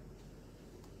to cope.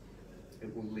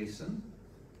 It will lessen.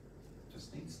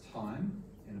 Just needs time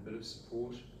and a bit of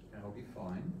support, and I'll be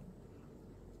fine.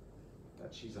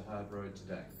 But she's a hard road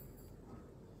today.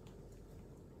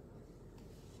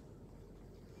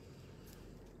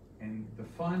 And the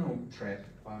final trap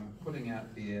I'm putting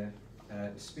out there,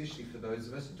 especially for those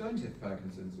of us who don't have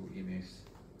Parkinson's or MS,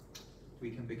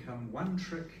 we can become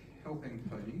one-trick helping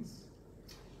ponies,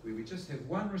 where we just have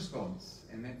one response,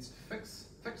 and that's fix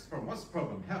the problem. What's the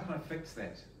problem? How can I fix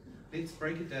that? Let's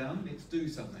break it down, let's do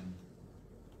something.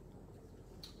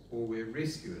 Or we're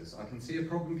rescuers. I can see a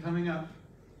problem coming up.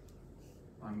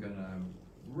 I'm going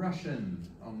to rush in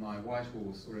on my white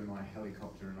horse or in my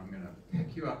helicopter, and I'm going to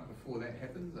pick you up before that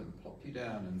happens and plop you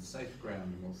down in safe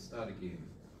ground, and we'll start again.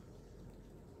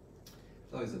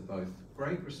 Those are both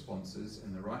great responses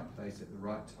in the right place at the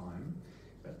right time,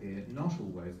 but they're not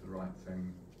always the right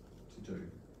thing to do.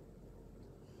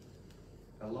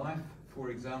 A life, for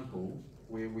example,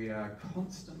 where we are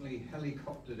constantly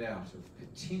helicoptered out of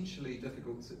potentially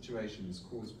difficult situations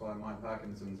caused by my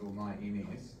Parkinson's or my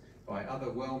MS by other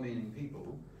well-meaning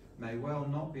people, may well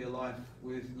not be a life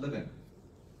worth living.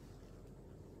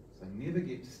 So I never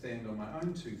get to stand on my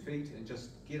own 2 feet and just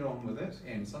get on with it,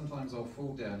 and sometimes I'll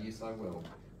fall down, yes I will,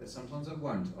 but sometimes I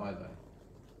won't either.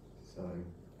 So,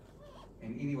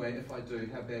 and anyway, if I do,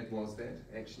 how bad was that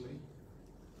actually?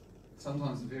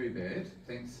 Sometimes very bad,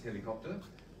 thanks helicopter,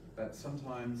 but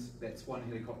sometimes that's one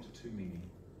helicopter too many.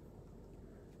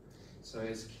 So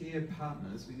as care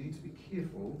partners, we need to be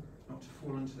careful not to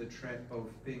fall into the trap of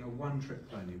being a one-trick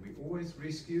pony. We always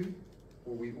rescue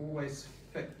or we always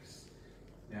fix.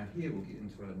 Now here we'll get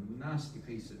into a nasty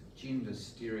piece of gender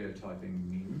stereotyping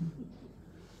men.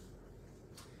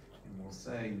 And we'll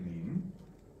say men.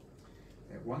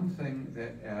 That one thing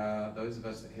that those of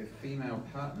us that have female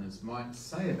partners might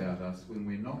say about us when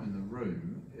we're not in the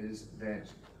room is that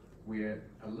we're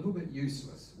a little bit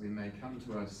useless when they come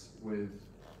to us with,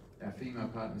 our female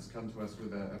partners come to us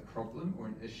with a problem or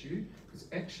an issue, because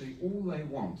actually all they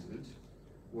wanted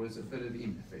was a bit of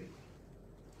empathy.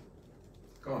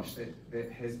 Gosh,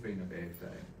 that has been a bad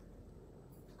day.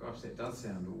 Gosh, that does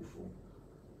sound awful.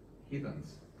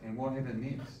 Heavens. And what happened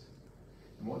next?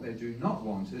 And what they do not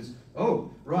want is,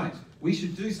 oh, right, we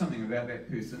should do something about that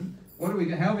person. How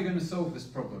are we going to solve this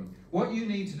problem? What you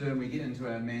need to do, and we get into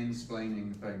our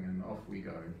mansplaining thing, and off we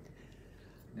go.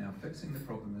 Now, fixing the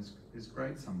problem is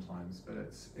great sometimes, but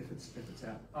if it's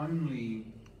our only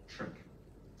trick,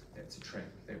 that's a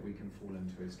trap that we can fall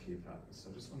into as care partners. So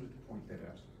I just wanted to point that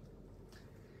out.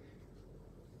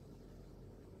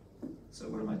 So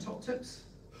what are my top tips?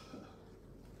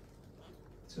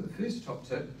 So the first top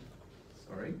tip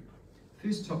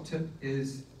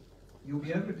is you'll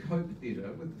be able to cope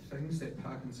better with the things that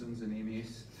Parkinson's and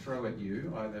MS throw at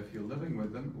you, either if you're living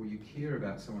with them or you care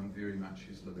about someone very much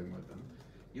who's living with them.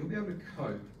 You'll be able to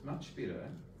cope much better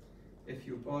if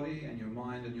your body and your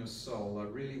mind and your soul are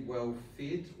really well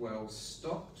fed, well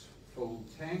stocked, full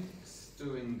tanks,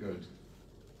 doing good,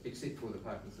 except for the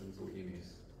Parkinson's or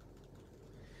MS.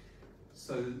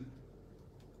 So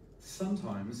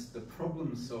sometimes the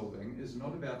problem solving is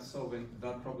not about solving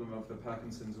the problem of the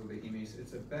Parkinson's or the MS,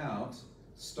 it's about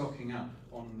stocking up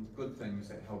on good things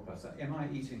that help us. Am I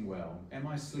eating well? Am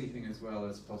I sleeping as well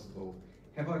as possible?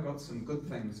 Have I got some good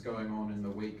things going on in the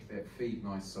week that feed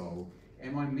my soul?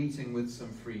 Am I meeting with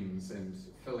some friends and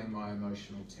filling my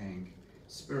emotional tank?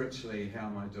 Spiritually, how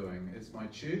am I doing? Is my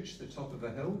church the top of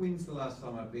the hill? When's the last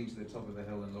time I've been to the top of the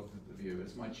hill and looked at the view?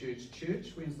 Is my church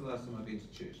church? When's the last time I've been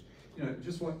to church? You know,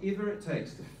 just whatever it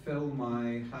takes to fill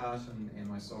my heart and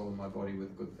my soul and my body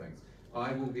with good things.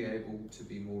 I will be able to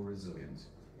be more resilient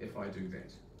if I do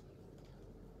that.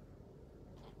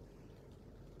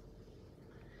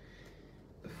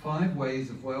 The 5 ways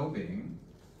of well-being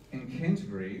in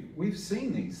Canterbury, we've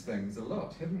seen these things a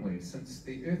lot, haven't we, since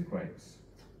the earthquakes.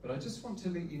 But I just want to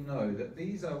let you know that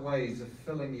these are ways of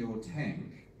filling your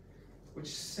tank, which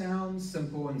sound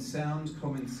simple and sound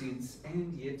common sense,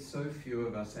 and yet so few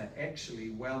of us are actually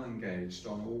well engaged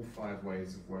on all 5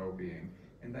 ways of well-being.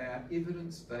 And they are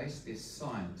evidence-based, they're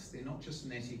science, they're not just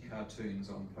natty cartoons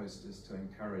on posters to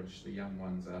encourage the young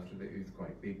ones after the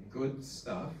earthquake. They're good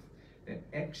stuff that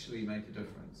actually make a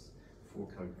difference for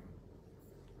coping.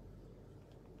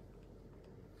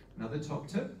 Another top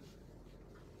tip,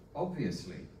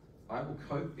 obviously, I will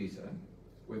cope better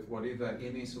with whatever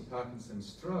MS or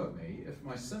Parkinson's throw at me if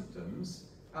my symptoms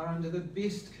are under the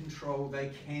best control they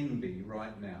can be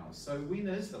right now. So when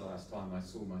is the last time I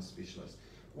saw my specialist?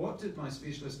 What did my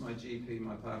specialist, my GP,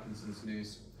 my Parkinson's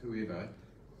nurse, whoever,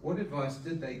 what advice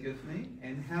did they give me,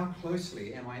 and how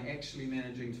closely am I actually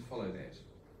managing to follow that?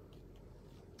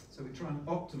 So we try and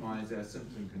optimize our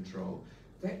symptom control.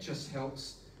 That just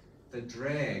helps the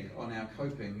drag on our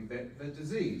coping that the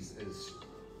disease is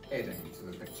adding to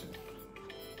the picture.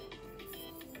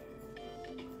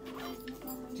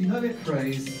 Do you know that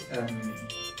phrase,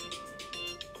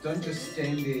 don't just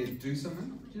stand there, do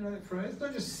something? Do you know that phrase?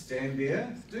 Don't just stand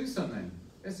there, do something.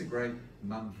 That's a great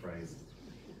mum phrase.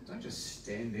 Don't just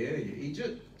stand there, you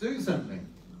idiot, do something.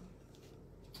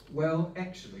 Well,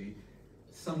 actually,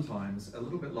 sometimes, a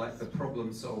little bit like the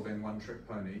problem-solving one-trick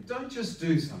pony, don't just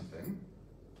do something,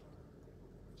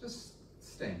 just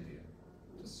stand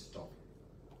there, just stop.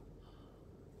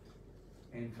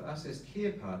 And for us as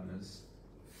care partners,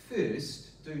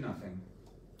 first, do nothing.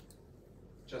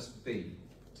 Just be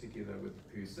together with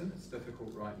the person. It's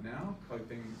difficult right now,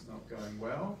 coping's not going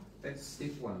well. That's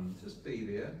step one, just be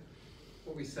there.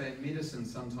 What we say in medicine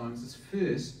sometimes is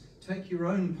first, take your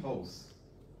own pulse.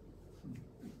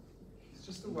 It's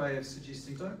just a way of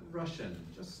suggesting don't rush in,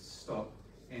 just stop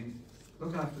and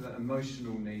look after the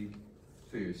emotional need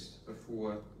first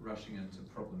before rushing into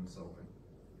problem solving.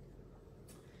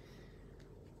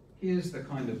 Here's the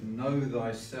kind of know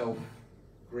thyself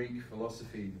Greek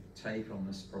philosophy take on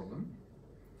this problem.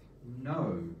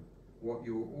 Know what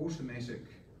your automatic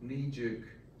knee-jerk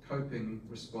coping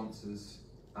responses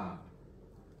are.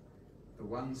 The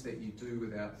ones that you do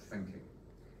without thinking.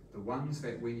 The ones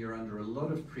that when you're under a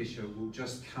lot of pressure will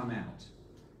just come out.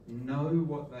 Know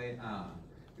what they are.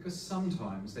 Because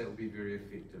sometimes that will be very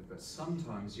effective, but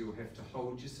sometimes you'll have to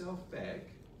hold yourself back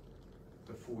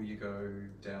before you go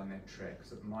down that track,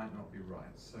 because it might not be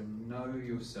right. So know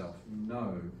yourself,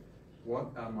 know what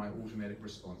are my automatic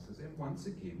responses, and once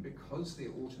again, because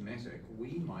they're automatic,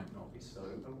 we might not be so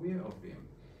aware of them,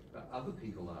 but other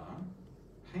people are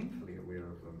painfully aware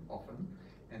of them often,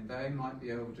 and they might be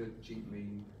able to gently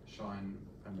shine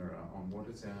a mirror on what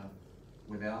is our,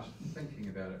 without thinking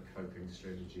about it, coping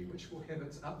strategy, which will have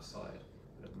its upside,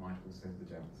 but it might also have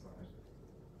the downside.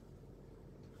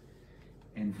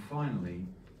 And finally,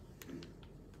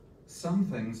 some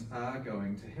things are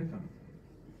going to happen,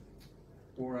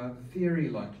 or are very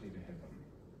likely to happen.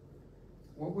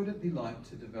 What would it be like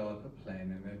to develop a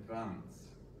plan in advance?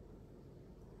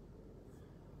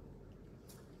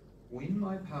 When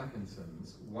my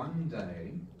Parkinson's one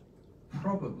day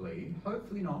probably,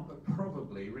 hopefully not, but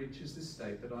probably reaches the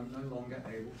state that I'm no longer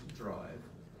able to drive,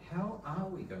 how are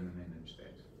we going to manage that?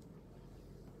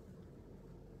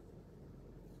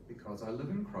 Because I live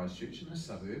in Christchurch in a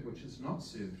suburb which is not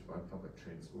served by public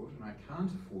transport, and I can't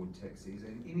afford taxis,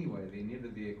 and anyway they're never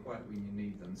there quite when you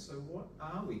need them, so what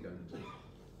are we going to do?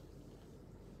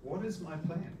 What is my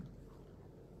plan?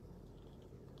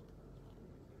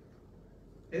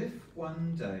 If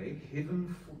one day,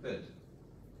 heaven forbid,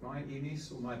 my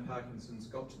MS or my Parkinson's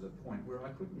got to the point where I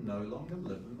could no longer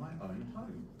live in my own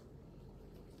home,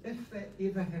 if that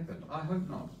ever happened, I hope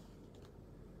not.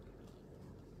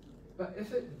 But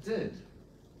if it did,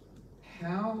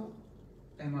 how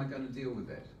am I going to deal with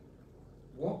that?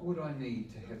 What would I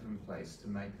need to have in place to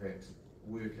make that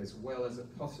work as well as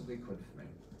it possibly could for me?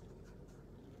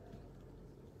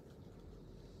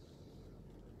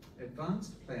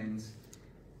 Advanced plans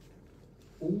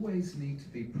always need to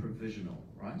be provisional,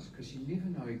 right? Because you never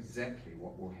know exactly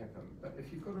what will happen. But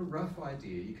if you've got a rough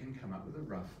idea, you can come up with a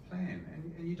rough plan,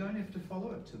 and you don't have to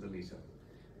follow it to the letter.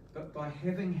 But by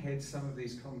having had some of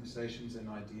these conversations and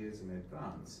ideas in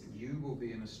advance, you will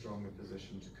be in a stronger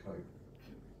position to cope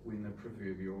when the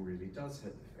proverbial really does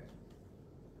hit the fan.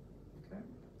 Okay?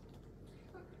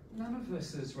 None of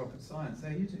this is rocket science.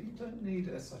 You don't need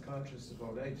a psychiatrist of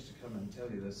old age to come and tell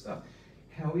you this stuff.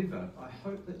 However, I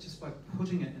hope that just by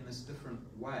putting it in this different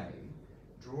way,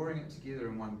 drawing it together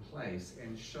in one place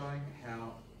and showing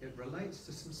how it relates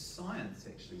to some science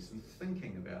actually, some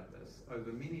thinking about this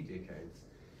over many decades,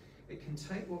 it can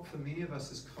take what for many of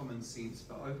us is common sense,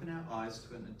 but open our eyes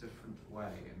to it in a different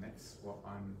way, and that's what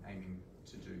I'm aiming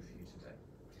to do for you today.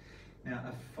 Now,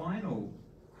 a final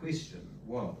question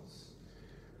was,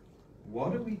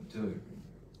 what do we do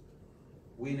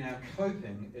when our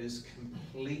coping is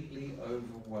completely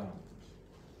overwhelmed?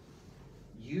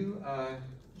 You are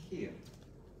here.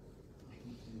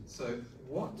 So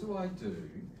what do I do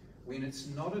when it's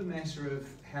not a matter of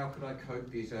how could I cope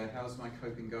better, how's my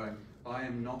coping going? I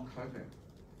am not coping.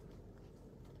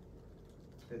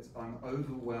 I'm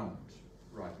overwhelmed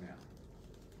right now.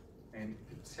 And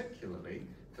particularly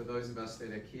for those of us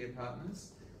that are care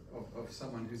partners of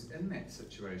someone who's in that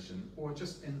situation, or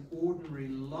just in ordinary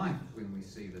life when we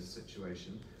see this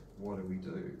situation, what do we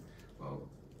do? Well,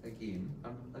 again,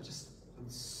 I'm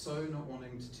so not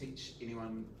wanting to teach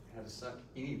anyone how to suck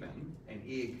anything, an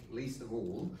egg least of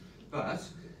all, but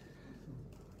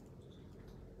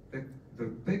the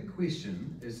big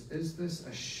question is this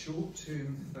a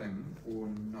short-term thing or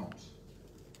not?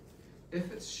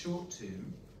 If it's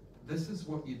short-term, this is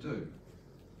what you do.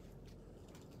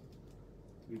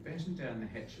 You batten down the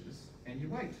hatches and you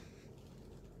wait,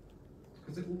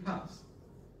 because it will pass.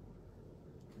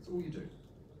 That's all you do.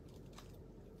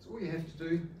 That's all you have to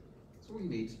do. That's all you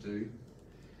need to do.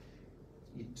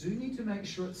 You do need to make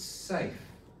sure it's safe,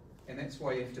 and that's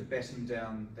why you have to batten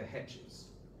down the hatches,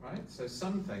 right? So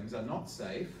some things are not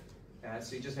safe,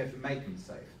 so you just have to make them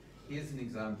safe. Here's an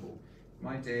example.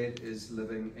 My dad is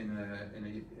living in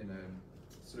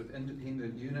a sort of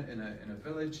independent unit in a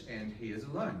village, and he is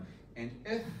alone. And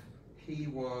if he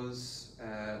was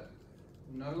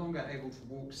no longer able to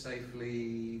walk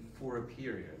safely for a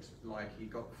period, like he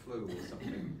got the flu or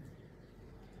something,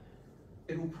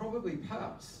 it'll probably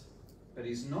pass, but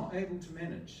he's not able to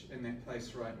manage in that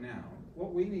place right now.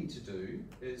 What we need to do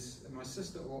is, my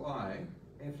sister or I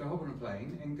have to hop on a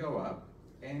plane and go up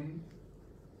and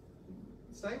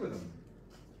stay with him.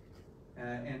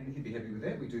 And he'd be happy with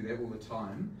that. We do that all the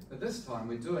time. But this time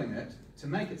we're doing it to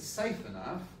make it safe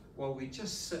enough while we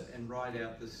just sit and ride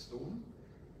out this storm,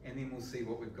 and then we'll see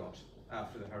what we've got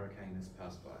after the hurricane has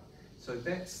passed by. So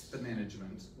that's the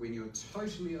management when you're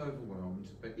totally overwhelmed,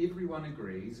 but everyone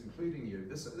agrees, including you.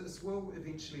 This will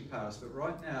eventually pass, but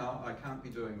right now I can't be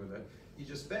doing with it. You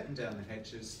just batten down the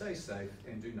hatches, stay safe,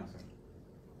 and do nothing.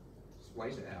 Just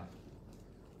wait it out.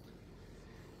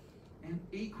 And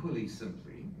equally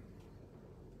simply,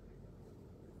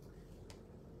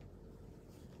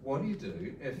 what do you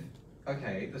do if,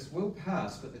 okay, this will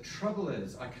pass, but the trouble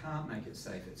is I can't make it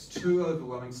safe. It's too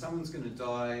overwhelming, someone's going to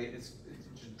die, it's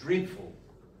dreadful,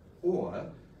 or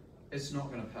it's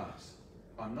not going to pass.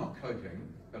 I'm not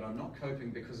coping, but I'm not coping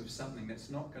because of something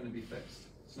that's not going to be fixed.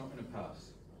 It's not going to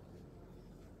pass.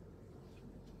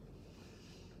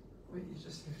 Well, you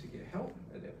just have to get help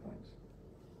at that point.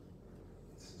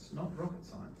 It's not rocket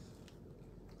science.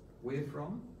 Where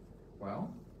from?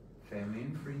 Well, family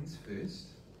and friends first.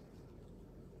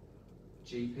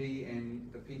 GP and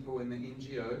the people in the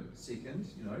NGO second,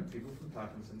 you know, people from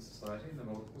Parkinson Society and the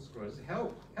multiple sclerosis.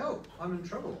 Help, help, I'm in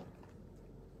trouble.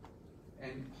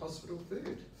 And hospital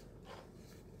third.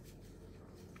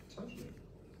 Totally.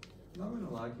 No one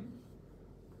will argue.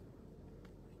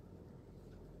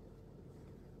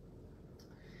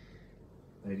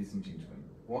 Ladies and gentlemen,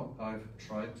 what I've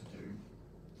tried to do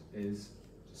is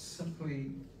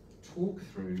simply talk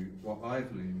through what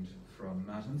I've learned from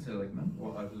Martin Seligman,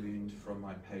 what I've learned from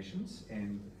my patients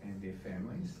and their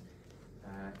families,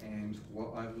 and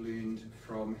what I've learned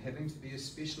from having to be a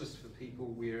specialist for people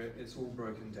where it's all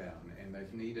broken down and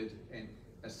they've needed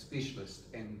a specialist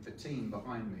and the team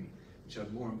behind me, which are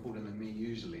more important than me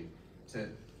usually, to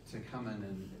come in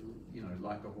and, you know,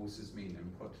 like a horse's men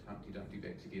and put Humpty Dumpty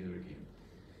back together again.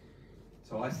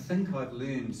 So I think I've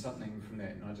learned something from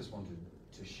that, and I just wanted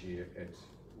to share it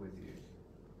with you.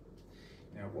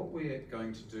 Now, what we're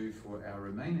going to do for our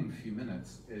remaining few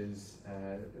minutes is,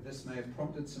 this may have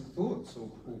prompted some thoughts or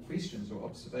questions or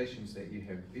observations that you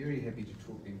have. Very happy to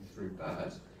talk them through,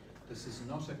 but this is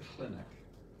not a clinic,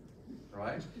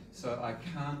 right? So I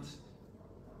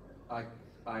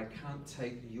can't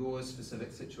take your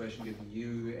specific situation, give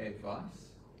you advice,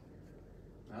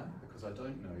 because I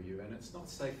don't know you, and it's not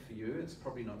safe for you, it's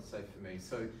probably not safe for me.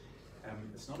 So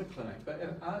it's not a clinic, but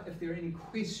if there are any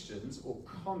questions or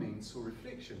comments or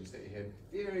reflections that you have,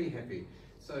 very happy.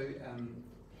 So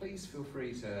please feel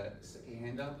free to stick your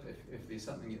hand up if there's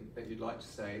something that you'd like to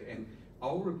say, and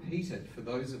I'll repeat it for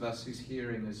those of us whose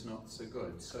hearing is not so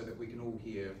good, so that we can all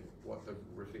hear what the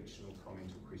reflection or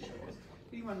comment or question was.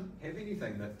 Anyone have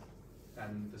anything that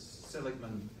the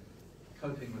Seligman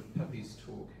Coping with Puppies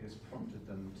talk has prompted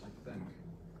them to think?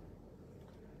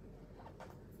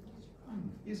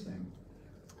 Yes, ma'am.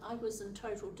 I was in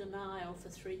total denial for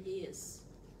 3 years,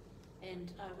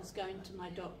 and I was going to my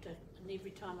doctor, and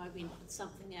every time I went with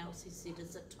something else, he said,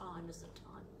 is it time, is it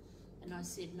time? And I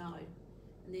said no.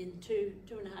 And then two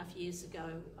and a half years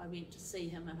ago, I went to see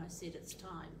him and I said, it's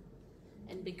time.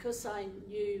 And because I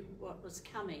knew what was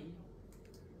coming,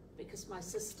 because my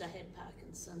sister had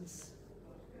Parkinson's,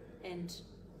 and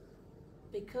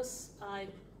because I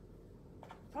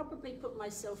probably put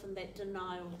myself in that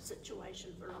denial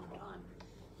situation for a long time,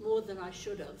 more than I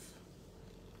should have.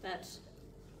 But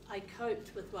I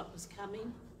coped with what was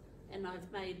coming, and I've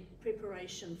made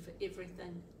preparation for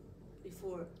everything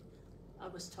before I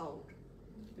was told.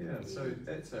 Yeah, so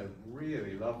that's a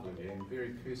really lovely and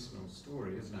very personal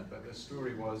story, isn't it? But the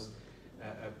story was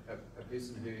a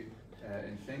person who,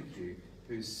 and thank you,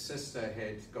 whose sister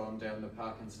had gone down the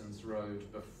Parkinson's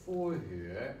road before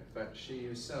her, but she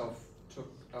herself took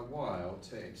a while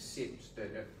to accept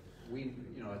that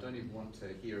I don't even want to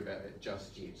hear about it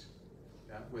just yet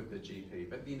with the GP,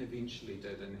 but then eventually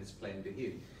did and has planned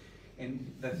ahead.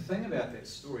 And the thing about that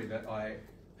story that I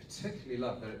particularly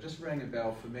love, that it just rang a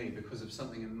bell for me because of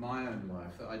something in my own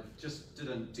life that I just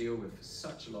didn't deal with for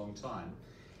such a long time.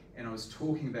 And I was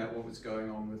talking about what was going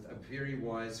on with a very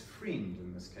wise friend,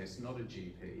 in this case, not a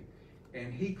GP,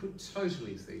 and he could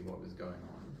totally see what was going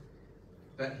on,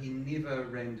 but he never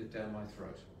rammed it down my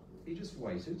throat. He just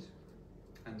waited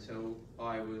until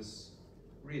I was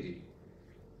ready.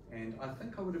 And I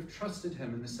think I would have trusted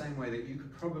him in the same way that you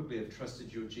could probably have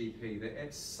trusted your GP, that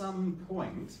at some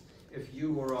point, if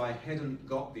you or I hadn't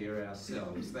got there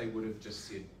ourselves, they would have just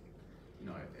said,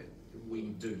 no, we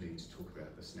do need to talk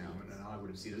about this now. And I would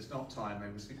have said, it's not time. They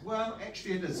would have said, well,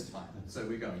 actually it is time, so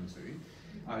we're going to.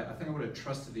 I think I would have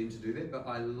trusted them to do that, but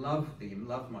I love them,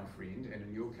 love my friend, and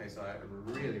in your case, I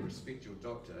really respect your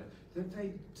doctor, that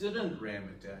they didn't ram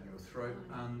it down your throat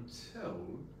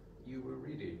until you were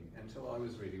ready, until I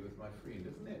was ready with my friend.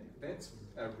 Isn't that's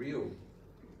a real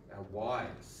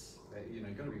wise, you know,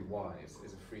 you've got to be wise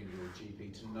as a friend or a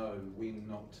GP to know when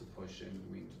not to push and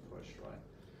when to push, right?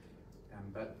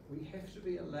 But we have to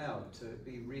be allowed to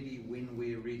be ready when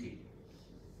we're ready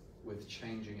with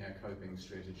changing our coping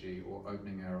strategy or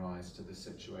opening our eyes to the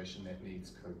situation that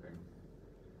needs coping.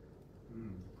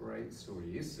 Great story.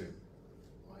 Yes, sir?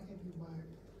 I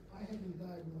have been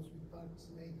diagnosed with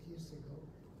Parkinson 8 years ago,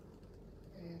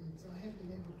 and I have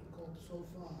been able to cope so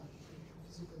far with the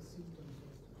physical symptoms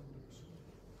of the condition.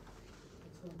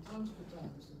 But from time to time,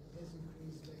 and it has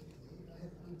increased lately, I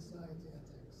have anxiety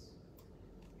attacks.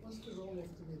 What's the role of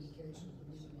the medication to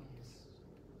minimize,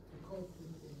 to cope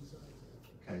with the anxiety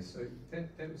attacks? Okay, so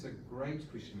that was a great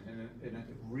question, and it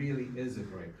really is a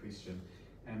great question.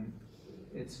 And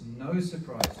it's no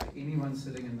surprise to anyone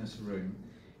sitting in this room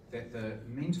that the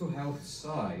mental health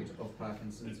side of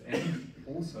Parkinson's and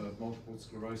also of multiple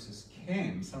sclerosis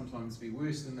can sometimes be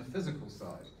worse than the physical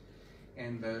side.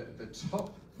 And the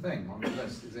top thing on the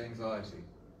list is anxiety.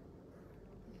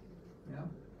 Yeah?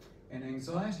 And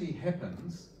anxiety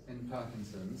happens in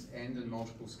Parkinson's and in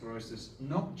multiple sclerosis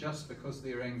not just because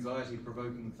they're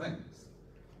anxiety-provoking things.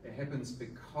 It happens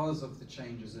because of the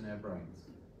changes in our brains.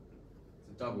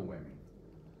 It's a double whammy.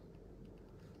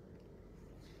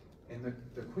 And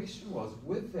the question was,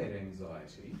 with that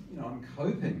anxiety, you know, I'm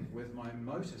coping with my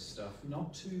motor stuff,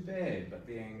 not too bad, but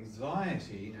the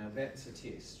anxiety, now that's a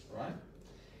test, right?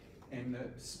 And the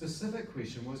specific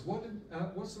question was,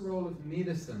 what's the role of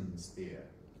medicines there?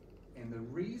 And the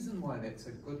reason why that's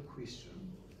a good question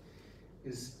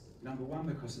is, number one,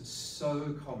 because it's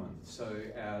so common. So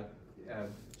our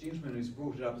gentleman who's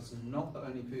brought it up is not the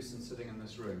only person sitting in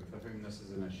this room for whom this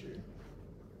is an issue.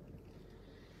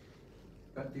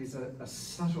 But there's a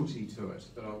subtlety to it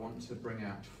that I want to bring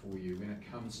out for you when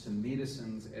it comes to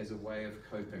medicines as a way of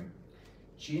coping.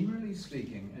 Generally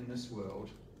speaking, in this world,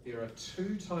 there are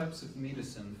two types of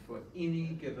medicine for any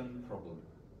given problem.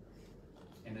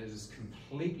 And it is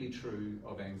completely true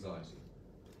of anxiety.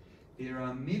 There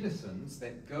are medicines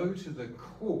that go to the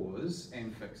cause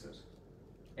and fix it,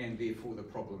 and therefore the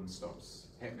problem stops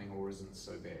happening or isn't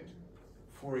so bad.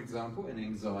 For example, in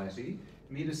anxiety,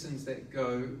 medicines that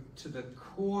go to the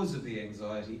cause of the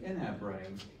anxiety in our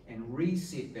brain and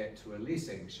reset that to a less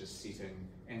anxious setting,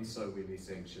 and so we're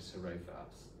less anxious, hooray for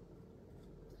us.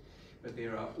 But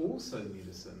there are also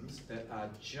medicines that are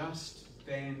just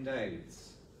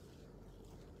band-aids.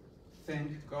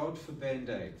 Thank God for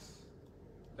band-aids.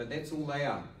 But that's all they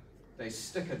are. They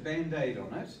stick a band-aid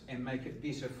on it and make it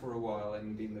better for a while,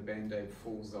 and then the band-aid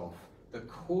falls off. The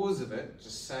cause of it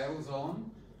just sails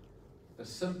on. The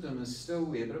symptom is still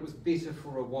there, but it was better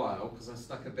for a while because I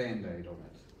stuck a band-aid on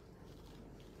it.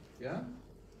 Yeah?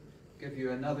 Give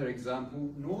you another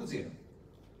example, nausea.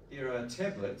 There are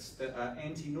tablets that are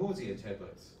anti-nausea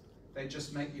tablets. They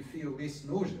just make you feel less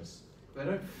nauseous. They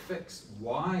don't fix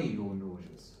why you're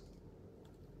nauseous.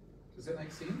 Does that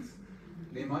make sense?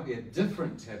 There might be a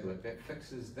different tablet that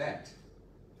fixes that.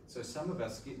 So some of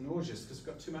us get nauseous because we've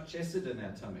got too much acid in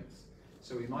our tummies.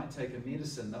 So we might take a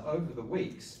medicine that over the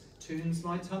weeks turns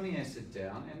my tummy acid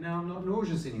down, and now I'm not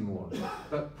nauseous anymore.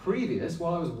 But previous,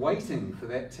 while I was waiting for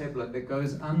that tablet that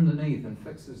goes underneath and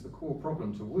fixes the core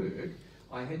problem to work,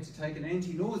 I had to take an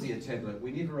anti-nausea tablet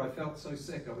whenever I felt so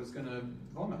sick I was going to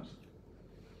vomit.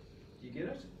 Do you get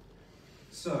it?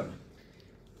 So,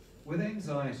 with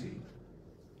anxiety,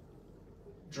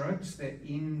 drugs that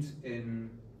end in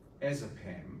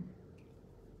azepam,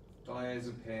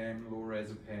 diazepam,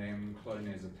 lorazepam,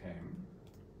 clonazepam,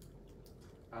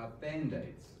 are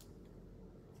band-aids.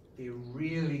 They're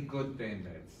really good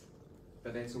band-aids,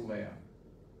 but that's all they are.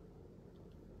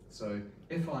 So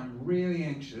if I'm really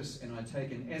anxious and I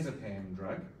take an azepam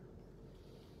drug,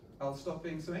 I'll stop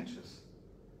being so anxious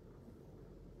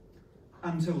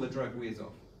until the drug wears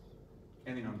off,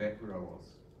 and then I'm back where I was.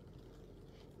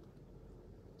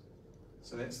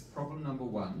 So that's problem number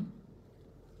one.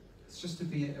 It's just to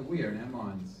be aware in our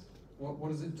minds.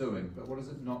 What is it doing, but what is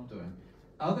it not doing?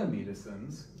 Other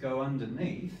medicines go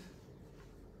underneath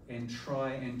and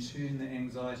try and turn the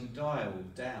anxiety dial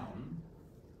down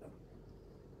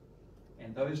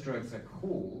And those drugs are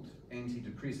called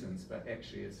antidepressants, but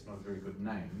actually it's not a very good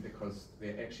name because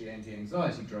they're actually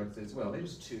anti-anxiety drugs as well. They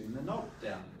just tune the knob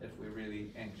down if we're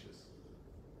really anxious.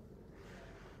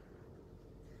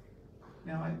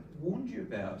 Now, I warned you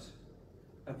about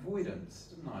avoidance,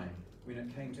 didn't I? When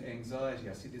it came to anxiety,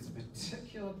 I said there's a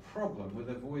particular problem with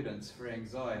avoidance for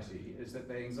anxiety, is that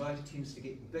the anxiety tends to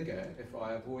get bigger if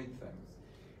I avoid things.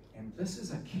 And this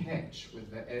is a catch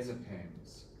with the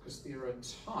azepams, because they're a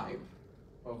type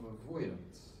of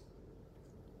avoidance.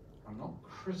 I'm not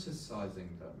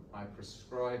criticizing them, I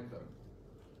prescribe them.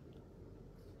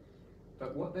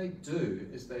 But what they do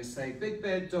is they say, big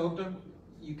bad dog,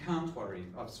 you can't worry,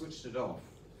 I've switched it off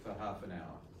for half an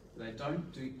hour. They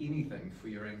don't do anything for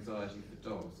your anxiety for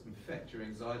dogs. In fact, your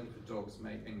anxiety for dogs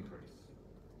may increase.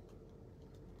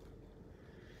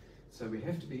 So we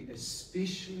have to be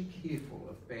especially careful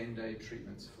of band-aid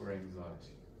treatments for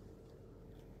anxiety.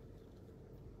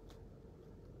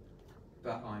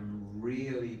 But I'm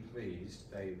really pleased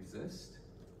they exist.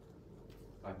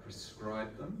 I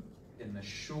prescribe them. In the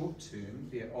short term,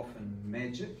 they're often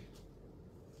magic.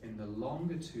 In the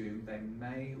longer term, they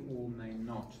may or may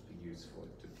not be useful.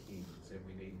 It depends, and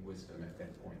we need wisdom at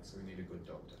that point, so we need a good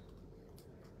doctor.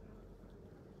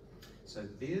 So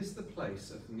there's the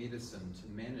place of medicine to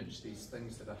manage these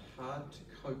things that are hard to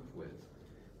cope with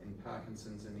in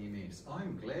Parkinson's and MS.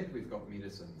 I'm glad we've got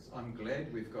medicines. I'm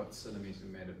glad we've got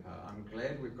cilametonidopar. I'm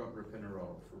glad we've got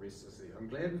ropinirole for restless leg. I'm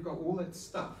glad we've got all that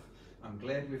stuff. I'm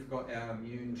glad we've got our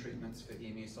immune treatments for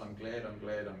MS. I'm glad.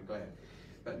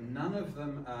 But none of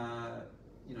them are,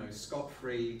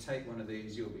 scot-free, take one of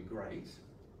these, you'll be great.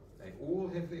 They all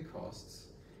have their costs,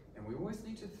 and we always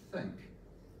need to think,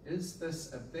 is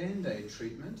this a band-aid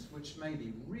treatment, which may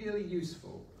be really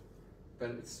useful,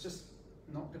 but it's just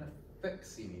not going to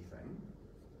fix anything,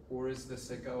 or is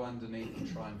this a go underneath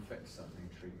and try and fix something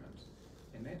treatment?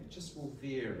 And that just will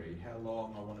vary, how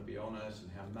long I want to be on it, and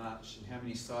how much, and how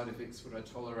many side effects would I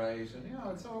tolerate,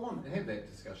 and so I want to have that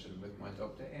discussion with my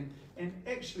doctor. And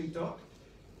actually, Doc,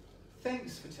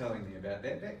 thanks for telling me about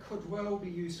that. That could well be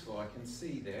useful, I can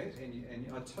see that, and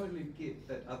I totally get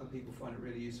that other people find it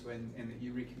really useful and that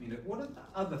you recommend it. What are the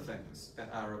other things that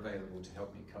are available to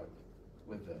help me cope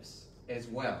with this as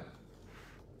well,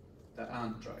 that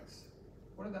aren't drugs?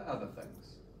 What are the other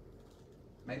things?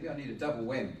 Maybe I need a double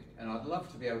whammy, and I'd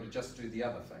love to be able to just do the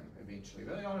other thing eventually,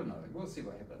 but I don't know, we'll see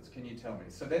what happens. Can you tell me?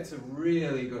 So that's a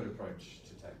really good approach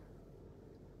to take.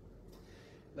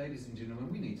 Ladies and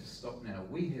gentlemen, we need to stop now.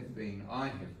 I have been,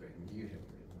 you have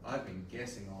been, I've been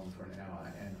gassing on for an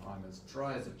hour, and I'm as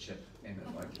dry as a chip, and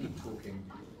if I keep talking,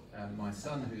 my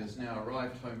son, who has now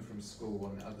arrived home from school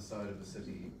on the other side of the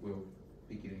city, will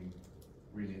be getting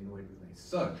really annoyed with me.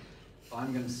 So,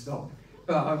 I'm going to stop.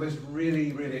 But I was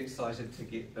really, really excited to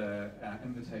get the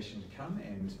invitation to come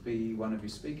and be one of your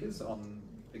speakers on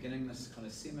beginning this kind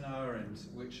of seminar and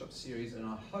workshop series, and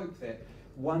I hope that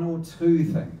one or two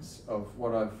things of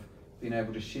what I've been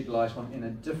able to shed light on in a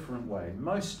different way,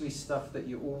 mostly stuff that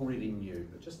you already knew,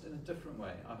 but just in a different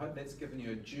way. I hope that's given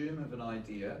you a germ of an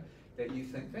idea that you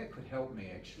think that could help me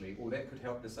actually, or that could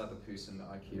help this other person that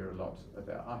I care a lot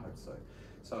about. I hope so.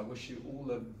 So I wish you all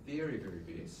the very, very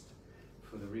best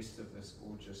for the rest of this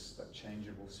gorgeous but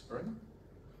changeable spring,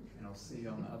 and I'll see you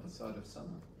on the other side of summer.